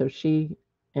 so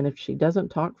and if she doesn't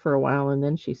talk for a while and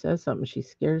then she says something, she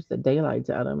scares the daylights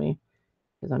out of me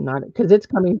because it's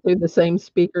coming through the same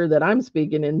speaker that I'm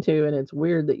speaking into, and it's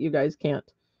weird that you guys can't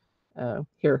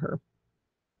hear her.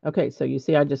 Okay, so you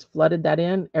see I just flooded that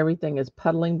in. Everything is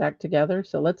puddling back together.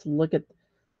 So let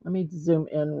me zoom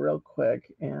in real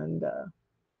quick and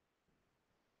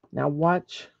now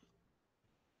watch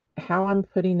how I'm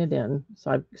putting it in.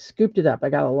 So I've scooped it up. I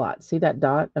got a lot. See that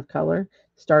dot of color?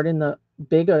 Start in the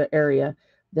big area,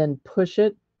 then push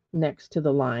it next to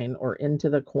the line or into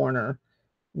the corner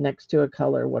next to a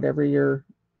color, whatever your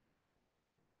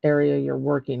area you're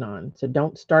working on. So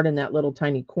don't start in that little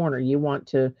tiny corner. You want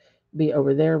to be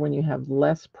over there when you have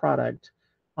less product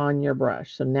on your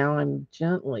brush. So now I'm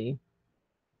gently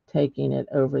taking it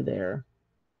over there.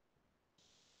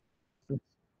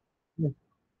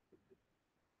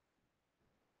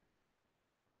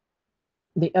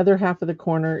 The other half of the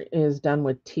corner is done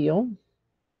with teal.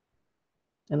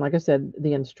 And like I said,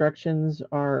 the instructions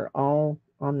are all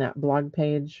on that blog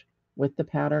page with the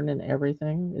pattern and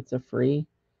everything. It's a free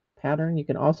pattern. You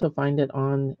can also find it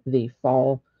on the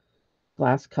fall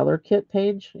glass color kit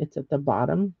page. It's at the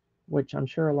bottom, which I'm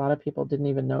sure a lot of people didn't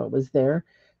even know it was there.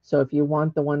 So if you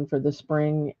want the one for the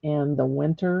spring and the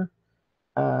winter,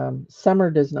 summer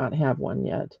does not have one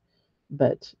yet,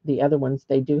 but the other ones,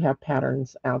 they do have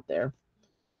patterns out there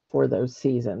for those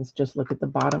seasons. Just look at the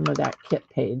bottom of that kit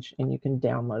page and you can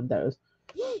download those.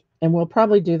 And we'll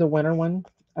probably do the winter one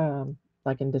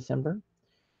like in December.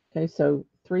 Okay, so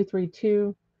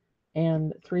 332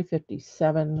 and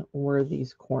 357 were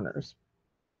these corners.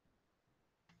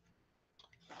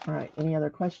 All right, any other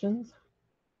questions?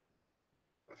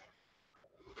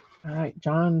 All right,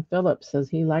 John Phillips says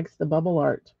he likes the bubble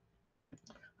art.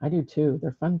 I do too.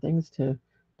 They're fun things to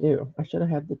do. I should have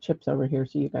had the chips over here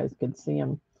so you guys could see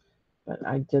them, but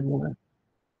I did want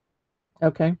to.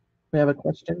 Okay, we have a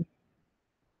question.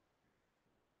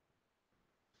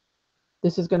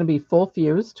 This is going to be full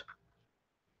fused.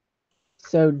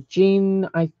 So, Jean,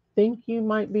 I think you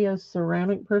might be a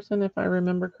ceramic person if I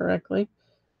remember correctly.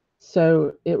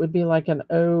 So, it would be like an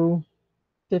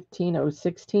 015,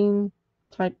 016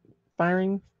 type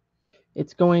firing.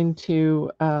 It's going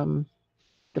to,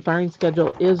 the firing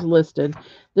schedule is listed.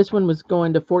 This one was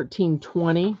going to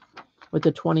 1420 with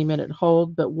a 20-minute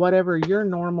hold, but whatever your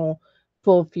normal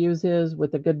full fuse is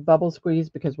with a good bubble squeeze,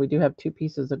 because we do have 2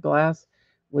 pieces of glass,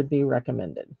 would be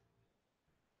recommended.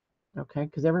 Okay,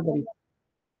 because everybody,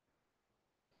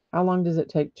 how long does it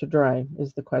take to dry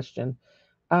is the question.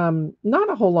 Not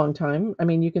a whole long time. I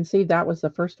mean, you can see that was the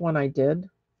first one I did,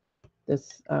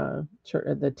 this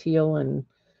the teal and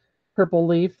purple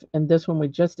leaf, and this one we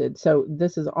just did. So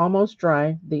this is almost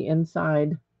dry. The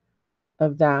inside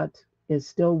of that is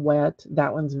still wet.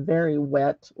 That one's very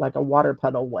wet, like a water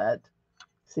puddle wet.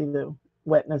 See the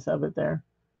wetness of it there.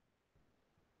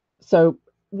 So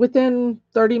within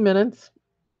 30 minutes,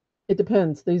 it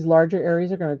depends. These larger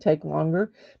areas are going to take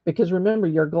longer because remember,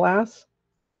 your glass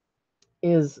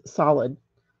is solid.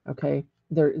 Okay.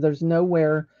 There's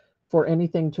nowhere for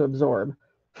anything to absorb.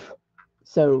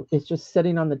 So it's just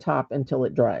sitting on the top until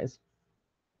it dries.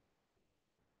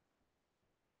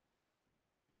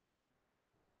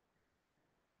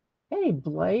 Hey,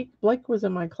 Blake. Blake was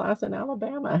in my class in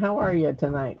Alabama. How are you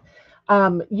tonight?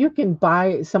 You can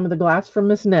buy some of the glass from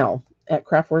Miss Nell at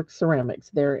Craftworks Ceramics.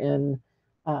 They're in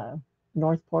uh,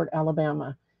 Northport,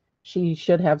 Alabama. She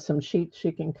should have some sheets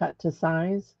she can cut to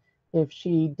size. If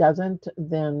she doesn't,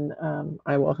 then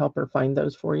I will help her find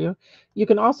those for you. You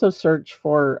can also search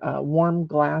for warm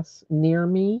glass near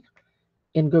me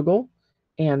in Google,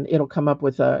 and it'll come up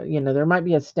with there might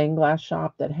be a stained glass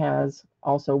shop that has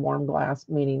also warm glass,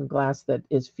 meaning glass that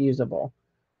is fusible.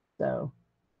 So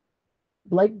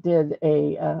Blake did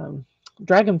a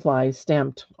dragonfly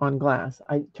stamped on glass.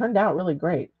 I turned out really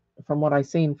great from what I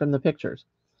seen from the pictures.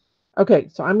 Okay,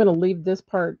 so I'm going to leave this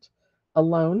part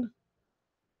alone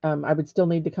I would still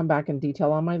need to come back and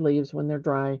detail on my leaves when they're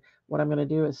dry. What I'm going to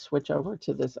do is switch over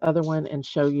to this other one and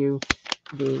show you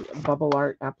the bubble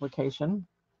art application.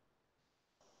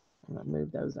 I'm going to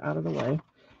move those out of the way.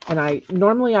 And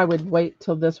normally I would wait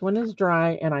till this one is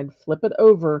dry and I'd flip it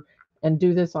over and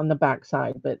do this on the back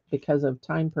side. But because of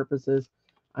time purposes,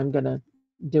 I'm going to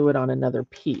do it on another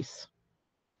piece.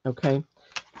 Okay.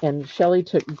 And Shelly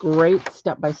took great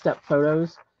step-by-step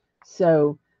photos.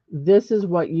 So this is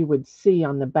what you would see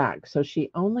on the back. So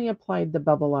she only applied the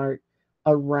bubble art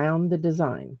around the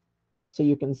design. So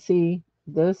you can see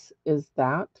this is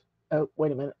that. Oh,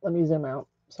 wait a minute. Let me zoom out.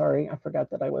 Sorry, I forgot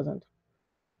that I wasn't.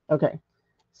 Okay.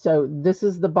 So this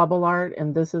is the bubble art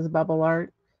and this is bubble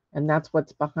art. And that's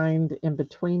what's behind in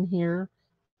between here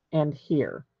and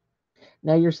here.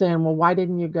 Now you're saying, well, why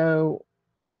didn't you go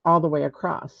all the way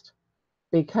across?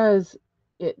 Because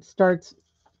it starts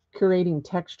creating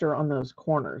texture on those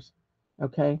corners.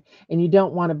 Okay. And you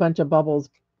don't want a bunch of bubbles,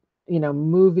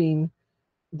 moving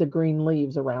the green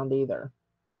leaves around either.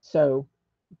 So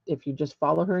if you just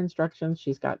follow her instructions,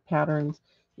 she's got patterns.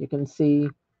 You can see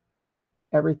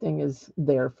everything is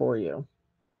there for you.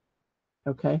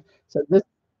 Okay. So this,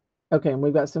 okay. And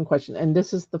we've got some questions. And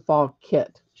this is the fall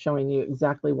kit showing you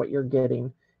exactly what you're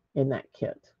getting in that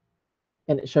kit.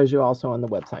 And it shows you also on the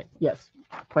website. Yes.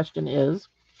 Question is,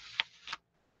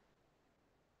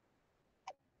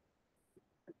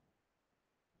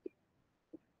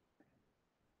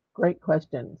 great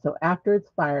question. So after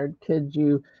it's fired, could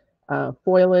you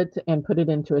foil it and put it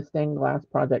into a stained glass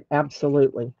project?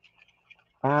 Absolutely.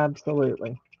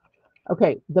 Absolutely.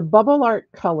 Okay, the bubble art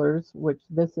colors, which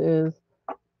this is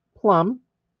plum.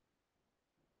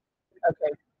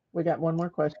 Okay, we got one more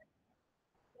question.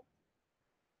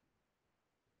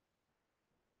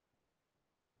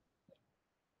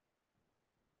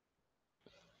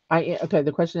 Okay,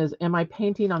 the question is, am I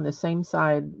painting on the same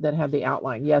side that had the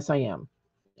outline? Yes, I am.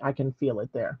 I can feel it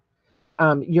there.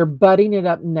 You're butting it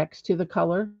up next to the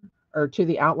color or to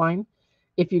the outline.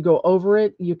 If you go over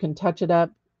it, you can touch it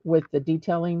up with the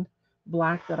detailing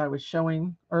black that I was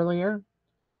showing earlier,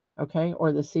 okay,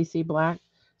 or the CC black,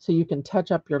 so you can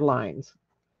touch up your lines.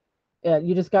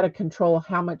 You just got to control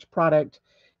how much product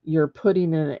you're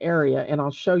putting in an area, and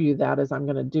I'll show you that as I'm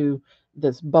going to do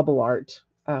this bubble art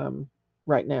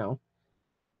right now.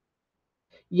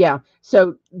 Yeah,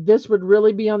 so this would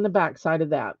really be on the back side of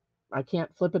that. I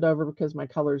can't flip it over because my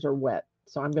colors are wet.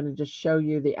 So I'm going to just show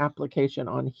you the application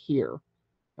on here.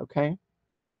 Okay.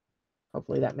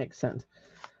 Hopefully that makes sense.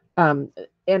 And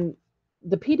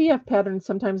the PDF patterns,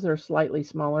 sometimes they're slightly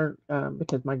smaller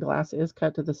because my glass is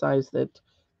cut to the size that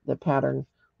the pattern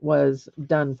was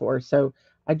done for. So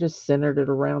I just centered it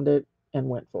around it and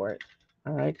went for it.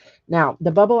 All right. Now,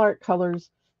 the bubble art colors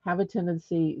have a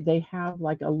tendency, they have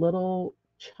like a little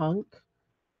chunk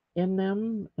in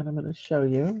them, and I'm going to show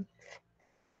you.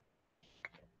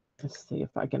 Let's see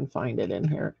if I can find it in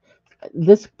here.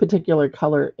 This particular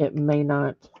color, it may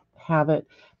not have it,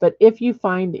 but if you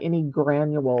find any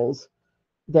granules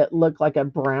that look like a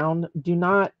brown, do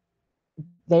not,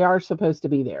 they are supposed to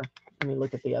be there. Let me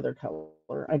look at the other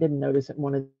color. I didn't notice it in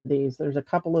one of these. There's a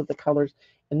couple of the colors,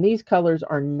 and these colors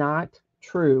are not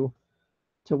true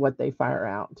to what they fire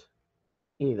out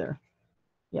either.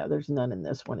 Yeah, there's none in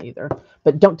this one either.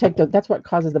 But don't take those. That's what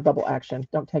causes the bubble action.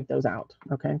 Don't take those out,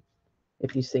 okay?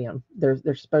 If you see them,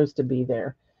 they're supposed to be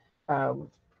there.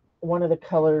 Um, one of the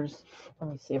colors,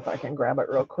 let me see if I can grab it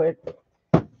real quick,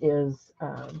 is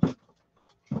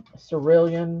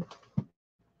cerulean.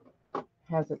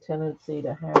 Has a tendency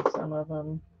to have some of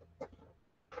them.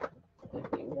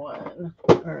 51.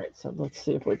 All right, so let's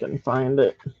see if we can find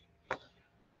it.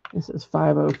 This is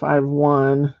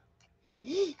 5051.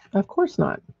 Of course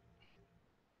not.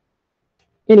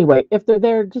 Anyway, if they're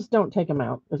there, just don't take them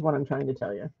out, is what I'm trying to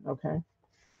tell you. Okay.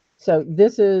 So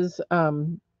this is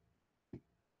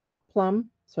plum.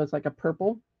 So it's like a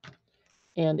purple.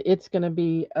 And it's going to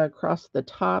be across the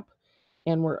top.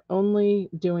 And we're only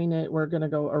doing it, we're going to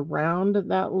go around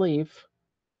that leaf.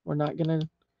 We're not going to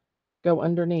go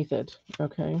underneath it.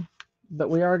 Okay. But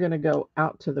we are going to go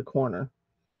out to the corner.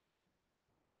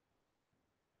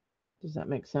 Does that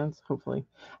make sense? Hopefully.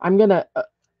 I'm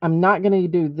not gonna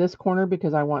do this corner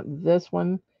because I want this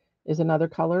one is another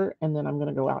color, and then I'm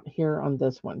gonna go out here on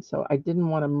this one. So I didn't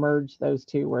want to merge those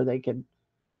two where they could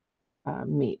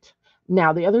meet.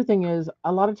 Now the other thing is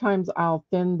a lot of times I'll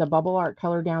thin the bubble art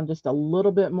color down just a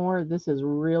little bit more. This is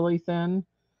really thin,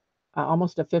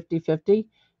 almost a 50-50.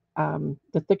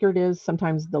 The thicker it is,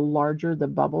 sometimes the larger the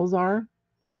bubbles are.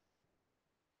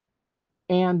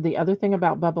 And the other thing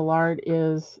about bubble art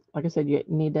is, like I said, you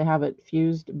need to have it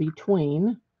fused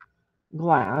between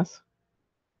glass.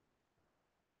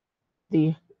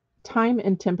 the time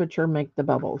and temperature make the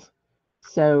bubbles.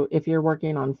 So if you're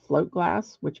working on float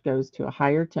glass, which goes to a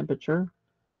higher temperature,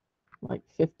 like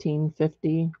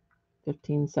 1550,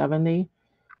 1570,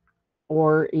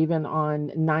 or even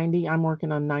on 90, I'm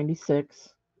working on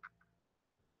 96.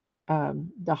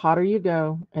 The hotter you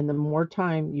go and the more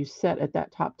time you set at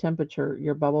that top temperature,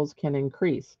 your bubbles can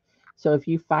increase. So if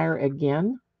you fire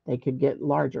again, they could get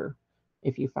larger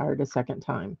if you fired a second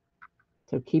time.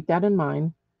 So keep that in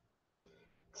mind.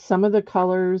 Some of the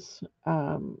colors,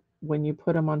 when you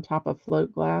put them on top of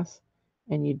float glass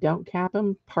and you don't cap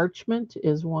them, parchment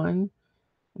is one.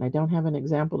 And I don't have an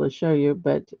example to show you,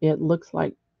 but it looks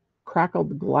like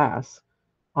crackled glass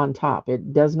on top.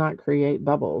 It does not create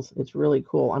bubbles. It's really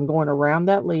cool. I'm going around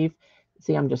that leaf.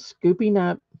 See, I'm just scooping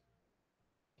up.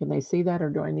 Can they see that, or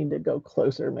do I need to go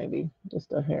closer maybe?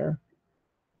 Just a hair.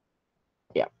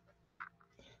 Yeah,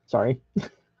 sorry.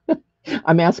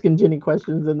 I'm asking Jenny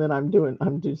questions and then I'm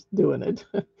just doing it.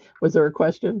 Was there a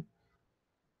question?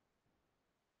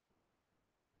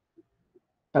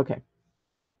 Okay.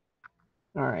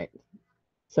 All right.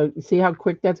 So see how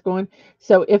quick that's going?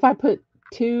 So if I put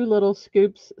two little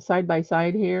scoops side by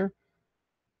side here,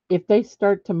 if they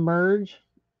start to merge,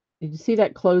 did you see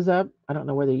that close up? I don't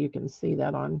know whether you can see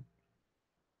that on.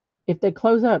 If they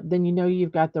close up, then you know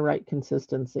you've got the right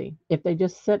consistency. If they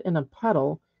just sit in a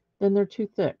puddle, then they're too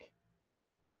thick.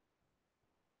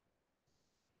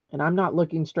 And I'm not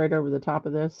looking straight over the top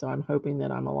of this, so I'm hoping that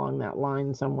I'm along that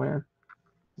line somewhere.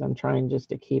 I'm trying just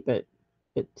to keep it.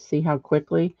 See how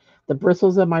quickly the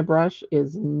bristles of my brush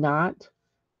is not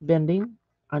bending.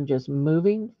 I'm just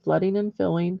moving, flooding and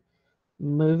filling,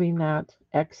 moving that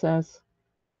excess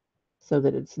so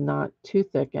that it's not too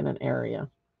thick in an area.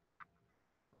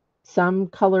 Some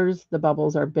colors, the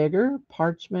bubbles are bigger.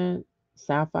 Parchment,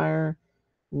 sapphire,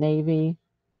 navy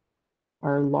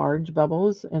are large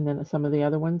bubbles, and then some of the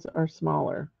other ones are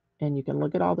smaller. And you can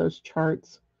look at all those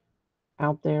charts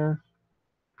out there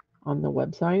on the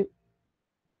website.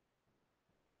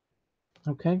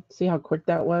 Okay, see how quick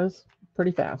that was?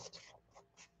 Pretty fast.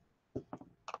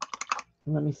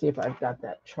 Let me see if I've got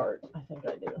that chart. I think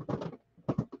I do.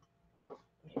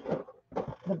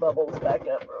 The bubbles back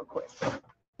up real quick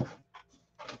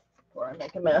before I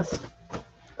make a mess.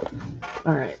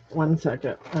 All right, 1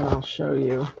 second, and I'll show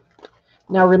you.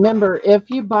 Now remember, if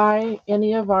you buy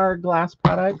any of our glass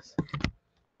products,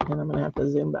 and I'm going to have to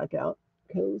zoom back out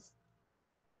because.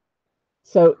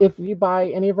 So if you buy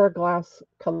any of our glass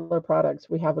color products,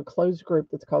 we have a closed group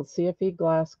that's called CFE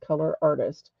Glass Color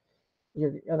Artist.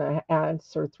 You're going to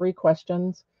answer 3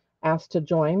 questions, asked to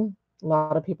join. A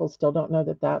lot of people still don't know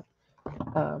that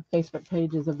Facebook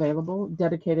page is available,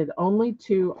 dedicated only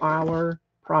to our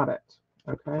product.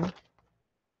 Okay.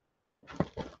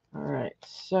 All right.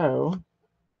 So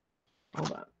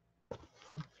hold on.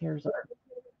 Here's our.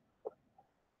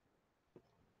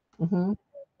 Mm-hmm.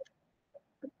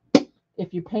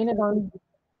 If you paint it on,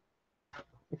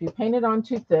 if you paint it on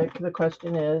too thick, the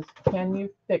question is, can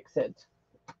you fix it?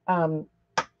 Um,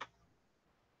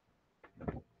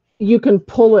 you can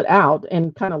pull it out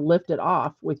and kind of lift it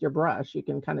off with your brush. You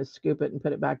can kind of scoop it and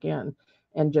put it back in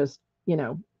and just,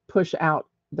 push out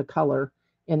the color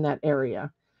in that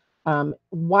area.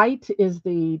 White is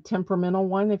the temperamental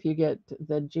one. If you get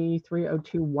the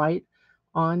G302 white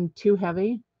on too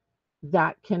heavy,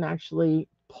 that can actually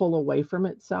pull away from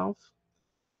itself.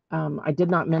 I did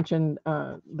not mention,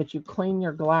 but you clean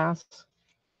your glass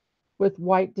with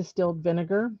white distilled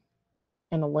vinegar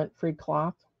and a lint-free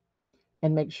cloth,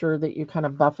 and make sure that you kind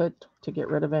of buff it to get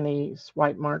rid of any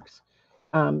swipe marks.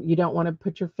 You don't want to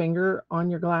put your finger on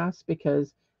your glass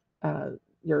because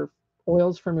your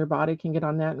oils from your body can get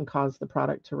on that and cause the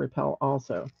product to repel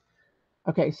also.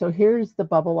 Okay, so here's the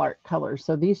bubble art colors.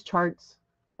 So these charts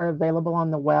are available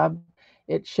on the web.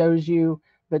 It shows you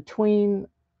between,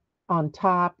 on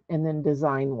top, and then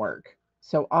design work.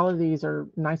 So all of these are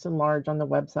nice and large on the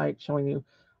website, showing you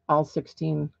all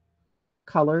 16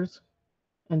 colors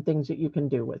and things that you can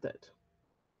do with it.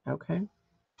 Okay.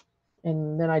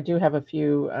 And then I do have a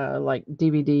few like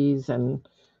DVDs and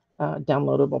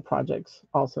downloadable projects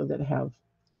also that have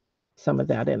some of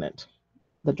that in it.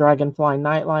 The Dragonfly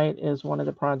Nightlight is one of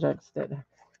the projects that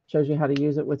shows you how to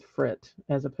use it with frit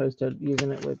as opposed to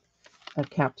using it with a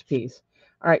capped piece.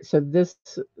 All right, so this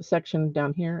section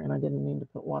down here, and I didn't mean to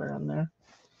put water on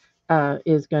there,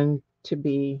 is going to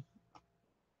be,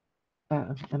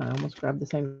 and I almost grabbed the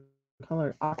same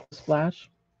color, Aqua Splash.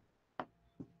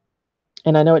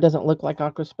 And I know it doesn't look like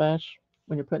Aqua Splash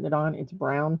when you're putting it on. It's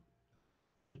brown.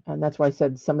 And that's why I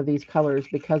said some of these colors,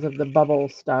 because of the bubble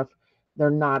stuff, they're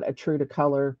not a true to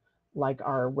color like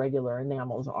our regular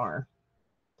enamels are.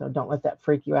 So don't let that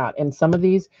freak you out. And some of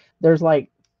these, there's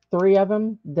like 3 of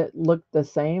them that look the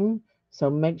same. So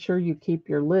make sure you keep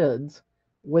your lids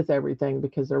with everything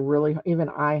because they're really, even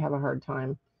I have a hard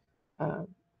time uh,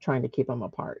 trying to keep them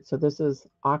apart. So this is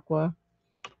Aqua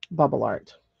Bubble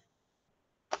Art.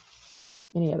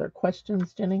 Any other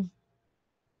questions, Jenny?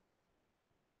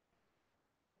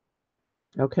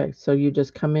 Okay, so you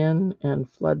just come in and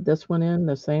flood this one in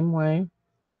the same way.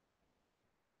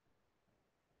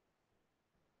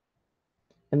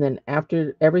 And then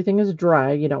after everything is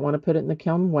dry, you don't want to put it in the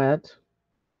kiln wet.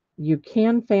 You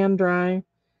can fan dry,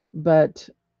 but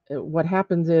what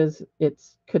happens is it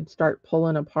could start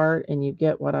pulling apart and you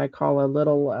get what I call a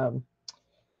little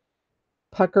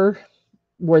pucker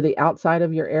where the outside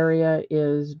of your area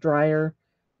is drier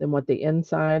than what the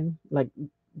inside, like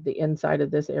the inside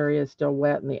of this area is still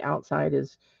wet and the outside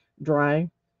is dry.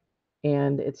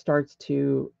 And it starts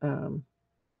to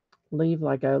leave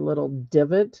like a little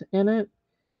divot in it,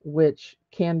 which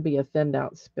can be a thinned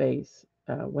out space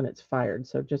when it's fired.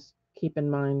 So just keep in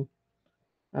mind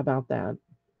about that.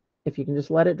 If you can just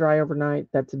let it dry overnight,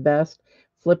 that's best.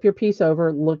 Flip your piece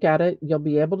over, look at it. You'll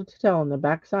be able to tell on the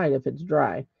back side if it's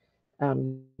dry.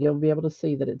 You'll be able to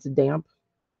see that it's damp.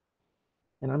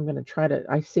 And I'm going to try to,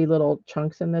 I see little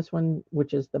chunks in this one,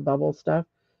 which is the bubble stuff.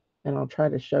 And I'll try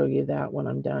to show you that when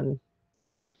I'm done.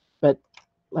 But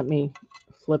let me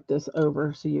flip this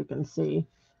over so you can see.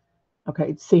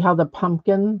 Okay, see how the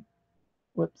pumpkin,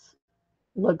 whoops,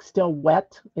 looks still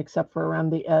wet except for around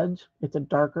the edge. It's a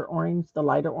darker orange, the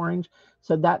lighter orange.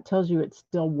 So that tells you it's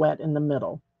still wet in the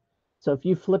middle. So if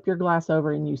you flip your glass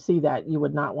over and you see that, you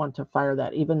would not want to fire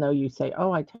that, even though you say,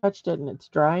 oh, I touched it and it's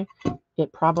dry.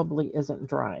 It probably isn't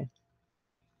dry.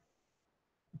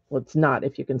 Well, it's not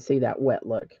if you can see that wet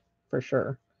look for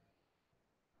sure.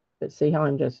 But see how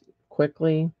I'm just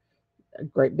quickly, a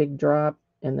great big drop,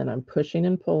 and then I'm pushing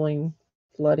and pulling,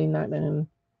 flooding that in.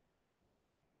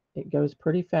 It goes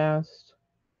pretty fast.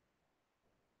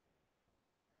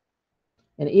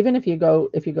 And even if you go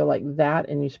like that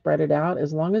and you spread it out,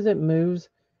 as long as it moves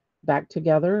back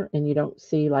together and you don't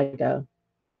see like a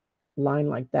line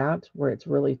like that where it's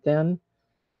really thin,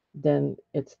 then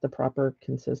it's the proper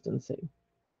consistency.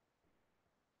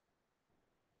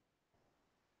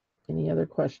 Any other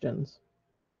questions?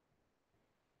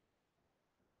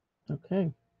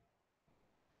 Okay.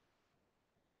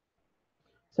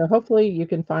 So hopefully you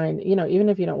can find, even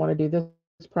if you don't want to do this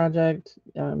project,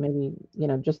 maybe,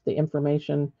 just the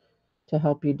information to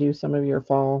help you do some of your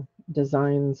fall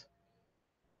designs,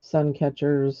 sun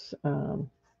catchers,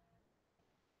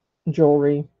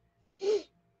 jewelry.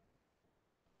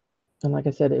 And like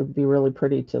I said, it would be really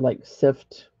pretty to like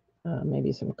sift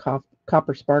maybe some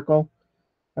copper sparkle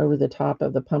over the top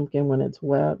of the pumpkin when it's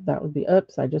wet. That would be,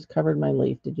 oops, I just covered my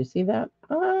leaf. Did you see that?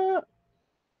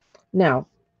 Now,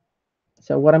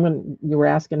 so what you were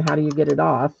asking, how do you get it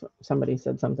off? Somebody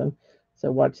said something.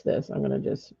 So watch this. I'm going to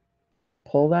just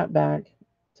pull that back.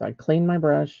 So I clean my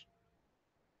brush.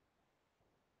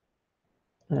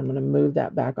 And I'm going to move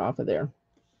that back off of there.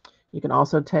 You can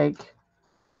also take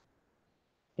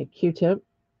a Q-tip.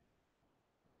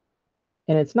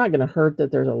 And it's not going to hurt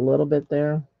that there's a little bit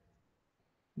there.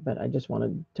 But I just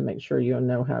wanted to make sure you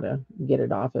know how to get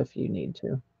it off if you need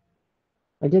to.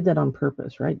 I did that on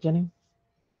purpose, right, Jenny?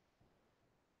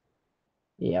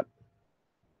 Yep.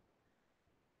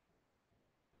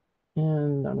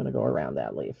 And I'm going to go around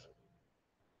that leaf.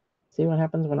 See what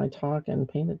happens when I talk and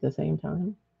paint at the same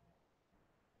time?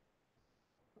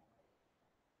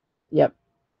 Yep.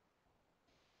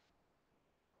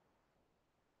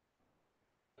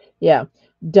 Yeah.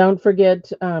 Don't forget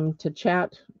to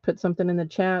chat, put something in the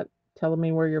chat, tell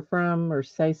me where you're from or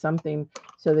say something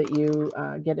so that you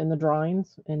get in the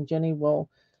drawings. And Jenny will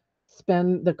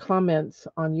spend the comments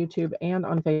on YouTube and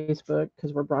on Facebook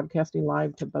because we're broadcasting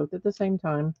live to both at the same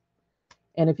time.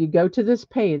 And if you go to this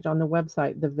page on the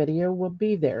website, the video will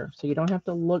be there. So you don't have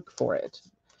to look for it.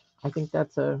 I think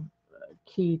that's a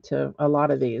key to a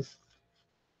lot of these.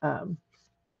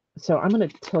 So I'm going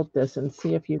to tilt this and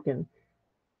see if you can.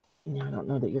 I don't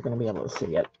know that you're going to be able to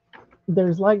see it.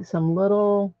 There's like some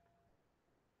little,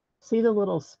 see the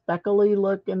little speckly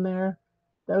look in there?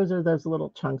 Those are those little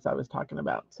chunks I was talking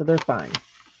about. So they're fine.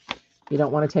 You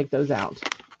don't want to take those out.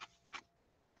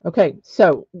 Okay,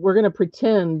 so we're going to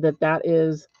pretend that that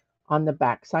is on the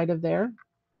back side of there.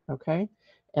 Okay,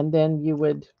 and then you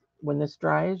would, when this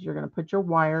dries, you're going to put your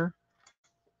wire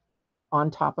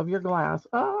on top of your glass.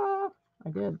 Ah, I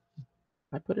did.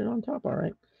 I put it on top. All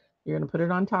right. You're going to put it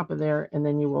on top of there, and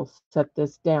then you will set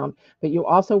this down. But you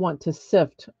also want to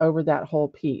sift over that whole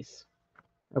piece.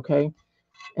 Okay.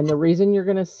 And the reason you're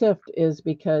going to sift is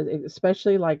because,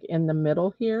 especially like in the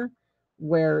middle here,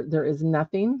 where there is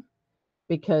nothing,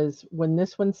 because when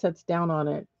this one sets down on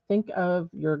it, think of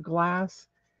your glass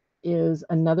is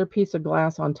another piece of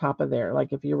glass on top of there.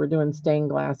 Like if you were doing stained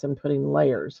glass and putting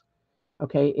layers,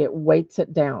 okay, it weights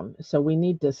it down. So we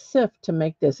need to sift to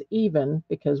make this even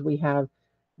because we have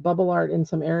bubble art in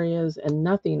some areas and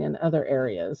nothing in other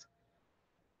areas.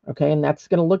 Okay, and that's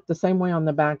going to look the same way on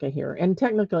the back of here. And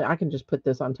technically, I can just put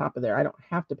this on top of there. I don't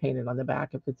have to paint it on the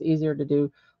back. If it's easier to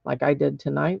do like I did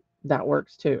tonight, that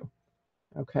works too.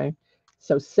 Okay,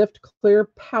 so sift clear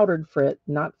powdered frit,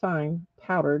 not fine,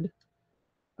 powdered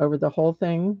over the whole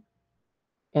thing.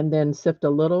 And then sift a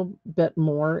little bit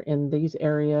more in these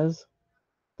areas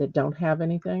that don't have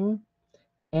anything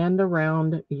and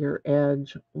around your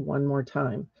edge one more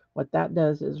time. What that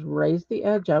does is raise the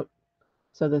edge out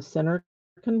so the center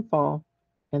can fall,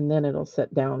 and then it'll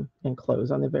sit down and close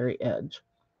on the very edge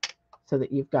so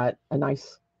that you've got a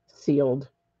nice sealed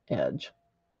edge.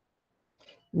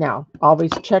 Now,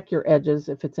 always check your edges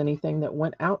if it's anything that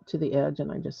went out to the edge,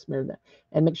 and I just smeared that.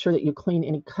 And make sure that you clean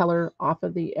any color off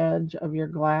of the edge of your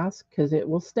glass because it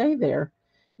will stay there.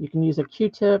 You can use a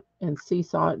Q-tip and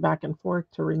seesaw it back and forth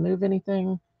to remove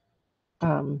anything.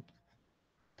 Um,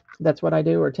 that's what I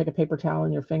do, or take a paper towel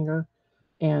in your finger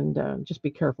and just be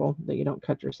careful that you don't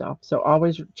cut yourself. So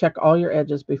always check all your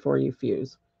edges before you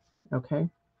fuse. Okay.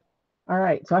 All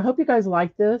right. So I hope you guys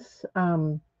like this.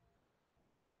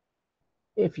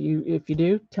 If you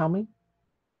do, tell me.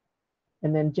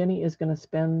 And then Jenny is going to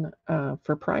spin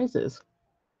for prizes.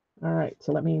 All right.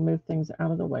 So let me move things out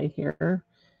of the way here,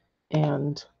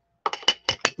 and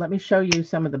let me show you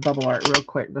some of the bubble art real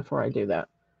quick before I do that.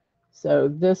 So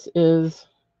this is,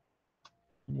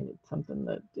 I needed something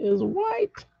that is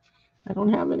white. I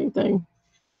don't have anything.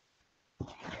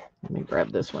 Let me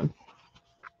grab this one.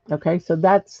 Okay, so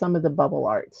that's some of the bubble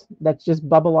arts. That's just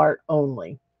bubble art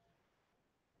only.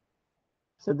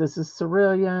 So this is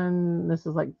cerulean. This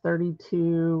is like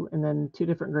 32, and then two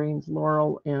different greens,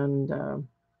 laurel and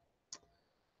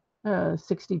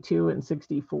 62 and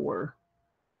 64.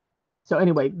 So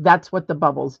anyway, that's what the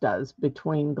bubbles does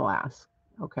between glass.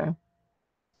 Okay.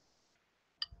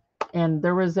 And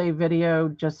there was a video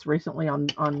just recently on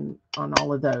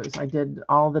all of those. I did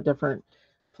all the different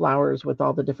flowers with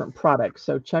all the different products.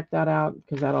 So check that out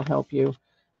because that'll help you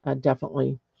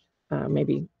definitely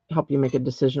maybe help you make a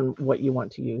decision what you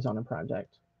want to use on a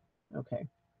project. Okay.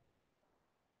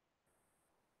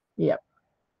 Yep.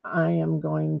 I am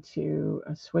going to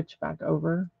switch back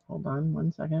over. Hold on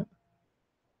one second.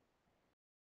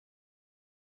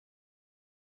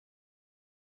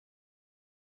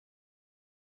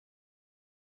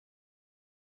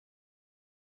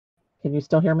 Can you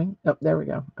still hear me? Oh, there we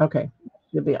go. Okay.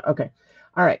 Should be okay.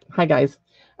 All right. Hi guys.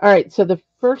 All right. So the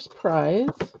first prize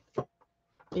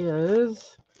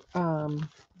is I'm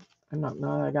not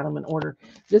no, I got them in order.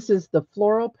 This is the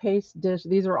floral paste dish.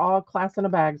 These are all class in a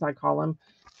bags, I call them.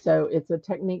 So it's a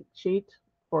technique sheet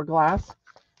for glass,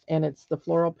 and it's the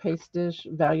floral paste dish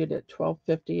valued at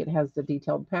 $12.50. It has the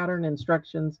detailed pattern,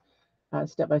 instructions,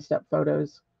 step-by-step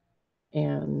photos,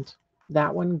 and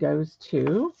that one goes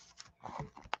to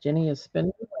Jenny is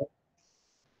spinning.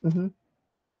 Hmm.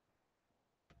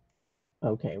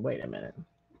 Okay, wait a minute.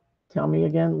 Tell me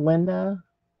again, Linda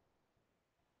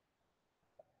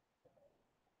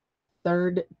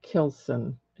Third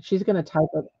Kilson. She's going to type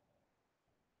it.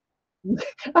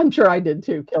 I'm sure I did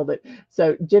too. Killed it.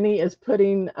 So Jenny is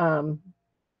putting.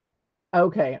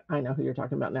 Okay, I know who you're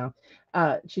talking about now.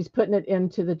 She's putting it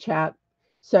into the chat.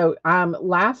 So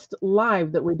last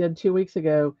live that we did 2 weeks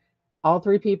ago, all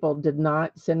three people did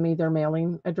not send me their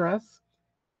mailing address.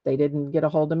 They didn't get a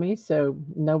hold of me, so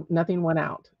no, nothing went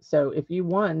out. So if you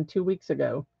won 2 weeks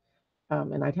ago,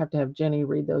 and I'd have to have Jenny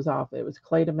read those off. It was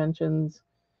Clay Dimensions.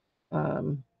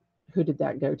 Um, who did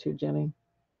that go to, Jenny?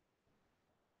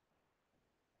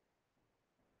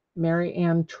 Mary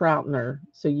Ann Troutner.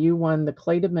 So you won the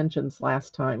Clay Dimensions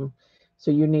last time.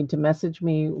 So you need to message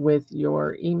me with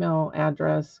your email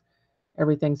address,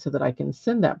 everything, so that I can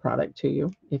send that product to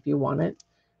you if you want it.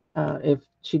 If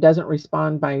she doesn't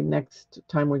respond by next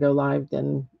time we go live,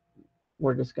 then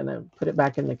we're just going to put it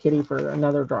back in the kitty for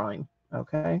another drawing.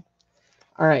 Okay.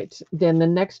 All right. Then the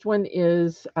next one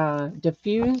is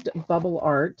diffused bubble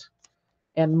art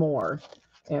and more.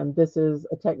 And this is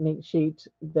a technique sheet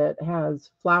that has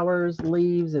flowers,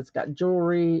 leaves, it's got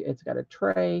jewelry, it's got a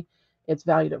tray. It's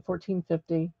valued at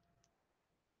 $14.50.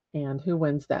 And who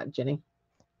wins that, Jenny?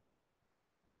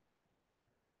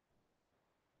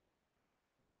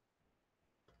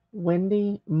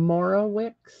 Wendy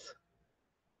Morowicz.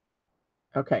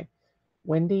 Okay.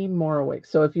 Wendy Morowicz.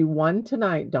 So if you won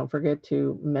tonight, don't forget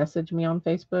to message me on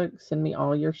Facebook. Send me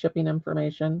all your shipping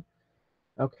information.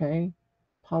 Okay.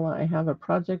 Paula, I have a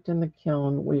project in the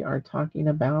kiln we are talking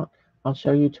about. I'll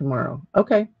show you tomorrow.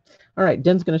 Okay. All right.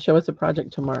 Jen's going to show us a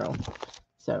project tomorrow.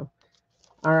 So,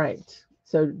 all right.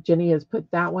 So Jenny has put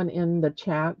that one in the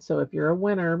chat. So if you're a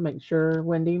winner, make sure,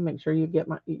 Wendy, make sure you get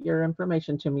your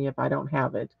information to me if I don't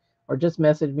have it, or just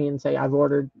message me and say, I've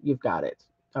ordered, you've got it.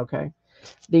 Okay.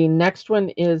 The next one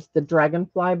is the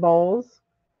dragonfly bowls.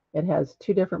 It has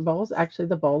two different bowls. Actually,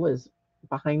 the bowl is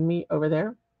behind me over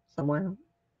there somewhere,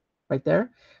 right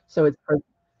there. So it's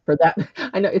for that.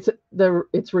 I know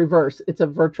it's reverse. It's a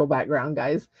virtual background,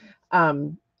 guys.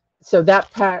 Um, so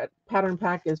that pattern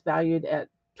pack is valued at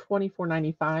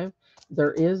 $24.95.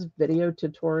 There is video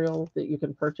tutorial that you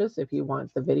can purchase if you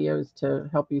want the videos to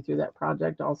help you through that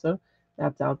project. Also,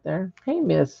 that's out there. Hey,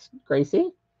 Miss Gracie.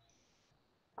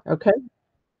 Okay.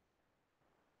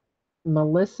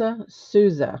 Melissa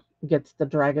Souza gets the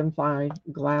Dragonfly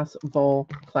glass bowl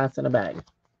class in a bag.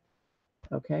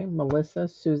 Okay, Melissa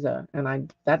Souza.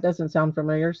 And that doesn't sound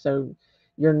familiar, so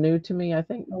you're new to me, I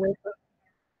think, Melissa.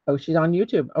 Oh, she's on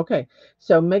YouTube. Okay,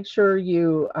 so make sure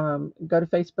you go to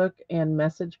Facebook and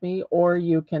message me, or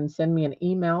you can send me an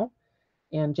email,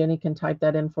 and Jenny can type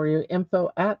that in for you.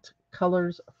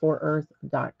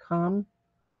 info@colorsforearth.com.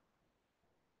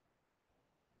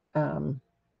 Um,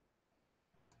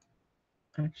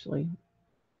 Actually,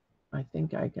 I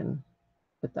think I can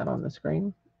put that on the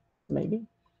screen. Maybe.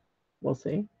 We'll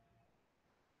see.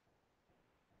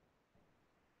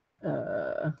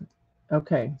 Uh,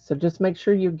 okay, so just make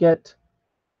sure you get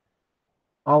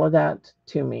all of that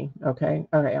to me. Okay.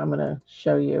 Okay. I'm going to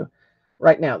show you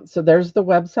right now. So there's the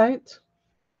website,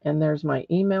 and there's my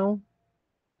email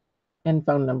and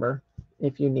phone number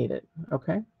if you need it.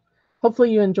 Okay.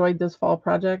 Hopefully you enjoyed this fall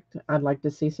project. I'd like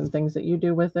to see some things that you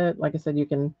do with it. Like I said, you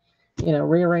can,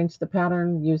 rearrange the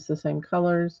pattern, use the same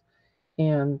colors.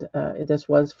 And this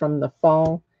was from the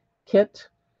fall kit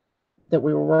that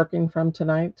we were working from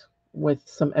tonight, with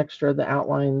some extra, the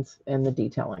outlines and the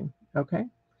detailing. Okay.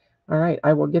 All right,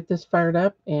 I will get this fired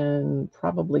up and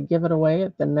probably give it away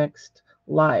at the next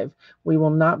live. We will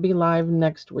not be live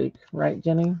next week, right,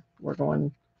 Jenny? We're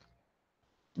going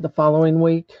the following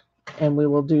week, and we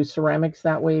will do ceramics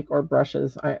that week, or brush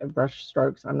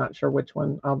strokes. I'm not sure which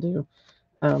one I'll do.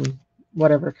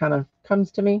 Whatever kind of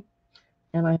comes to me,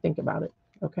 and I think about it.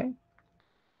 Okay.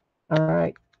 All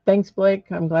right. Thanks, Blake.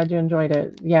 I'm glad you enjoyed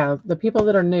it. Yeah, the people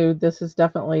that are new, this is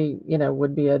definitely,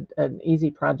 would be an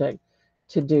easy project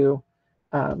to do,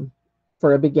 um,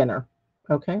 for a beginner.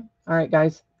 Okay. All right,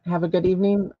 guys. Have a good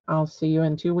evening. I'll see you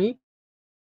in 2 weeks.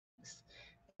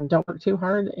 And don't work too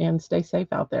hard, and stay safe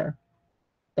out there.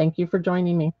 Thank you for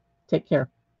joining me. Take care.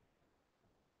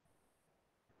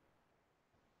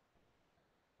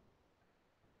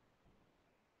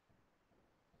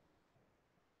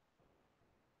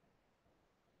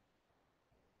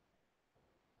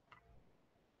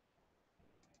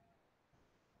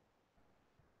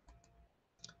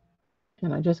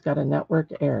 And I just got a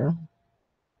network error.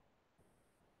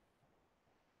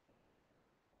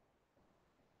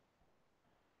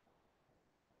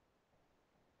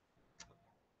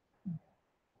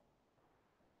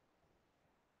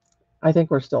 I think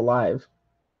we're still live.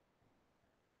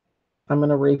 I'm going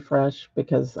to refresh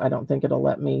because I don't think it'll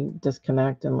let me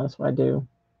disconnect unless I do.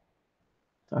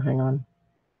 So hang on.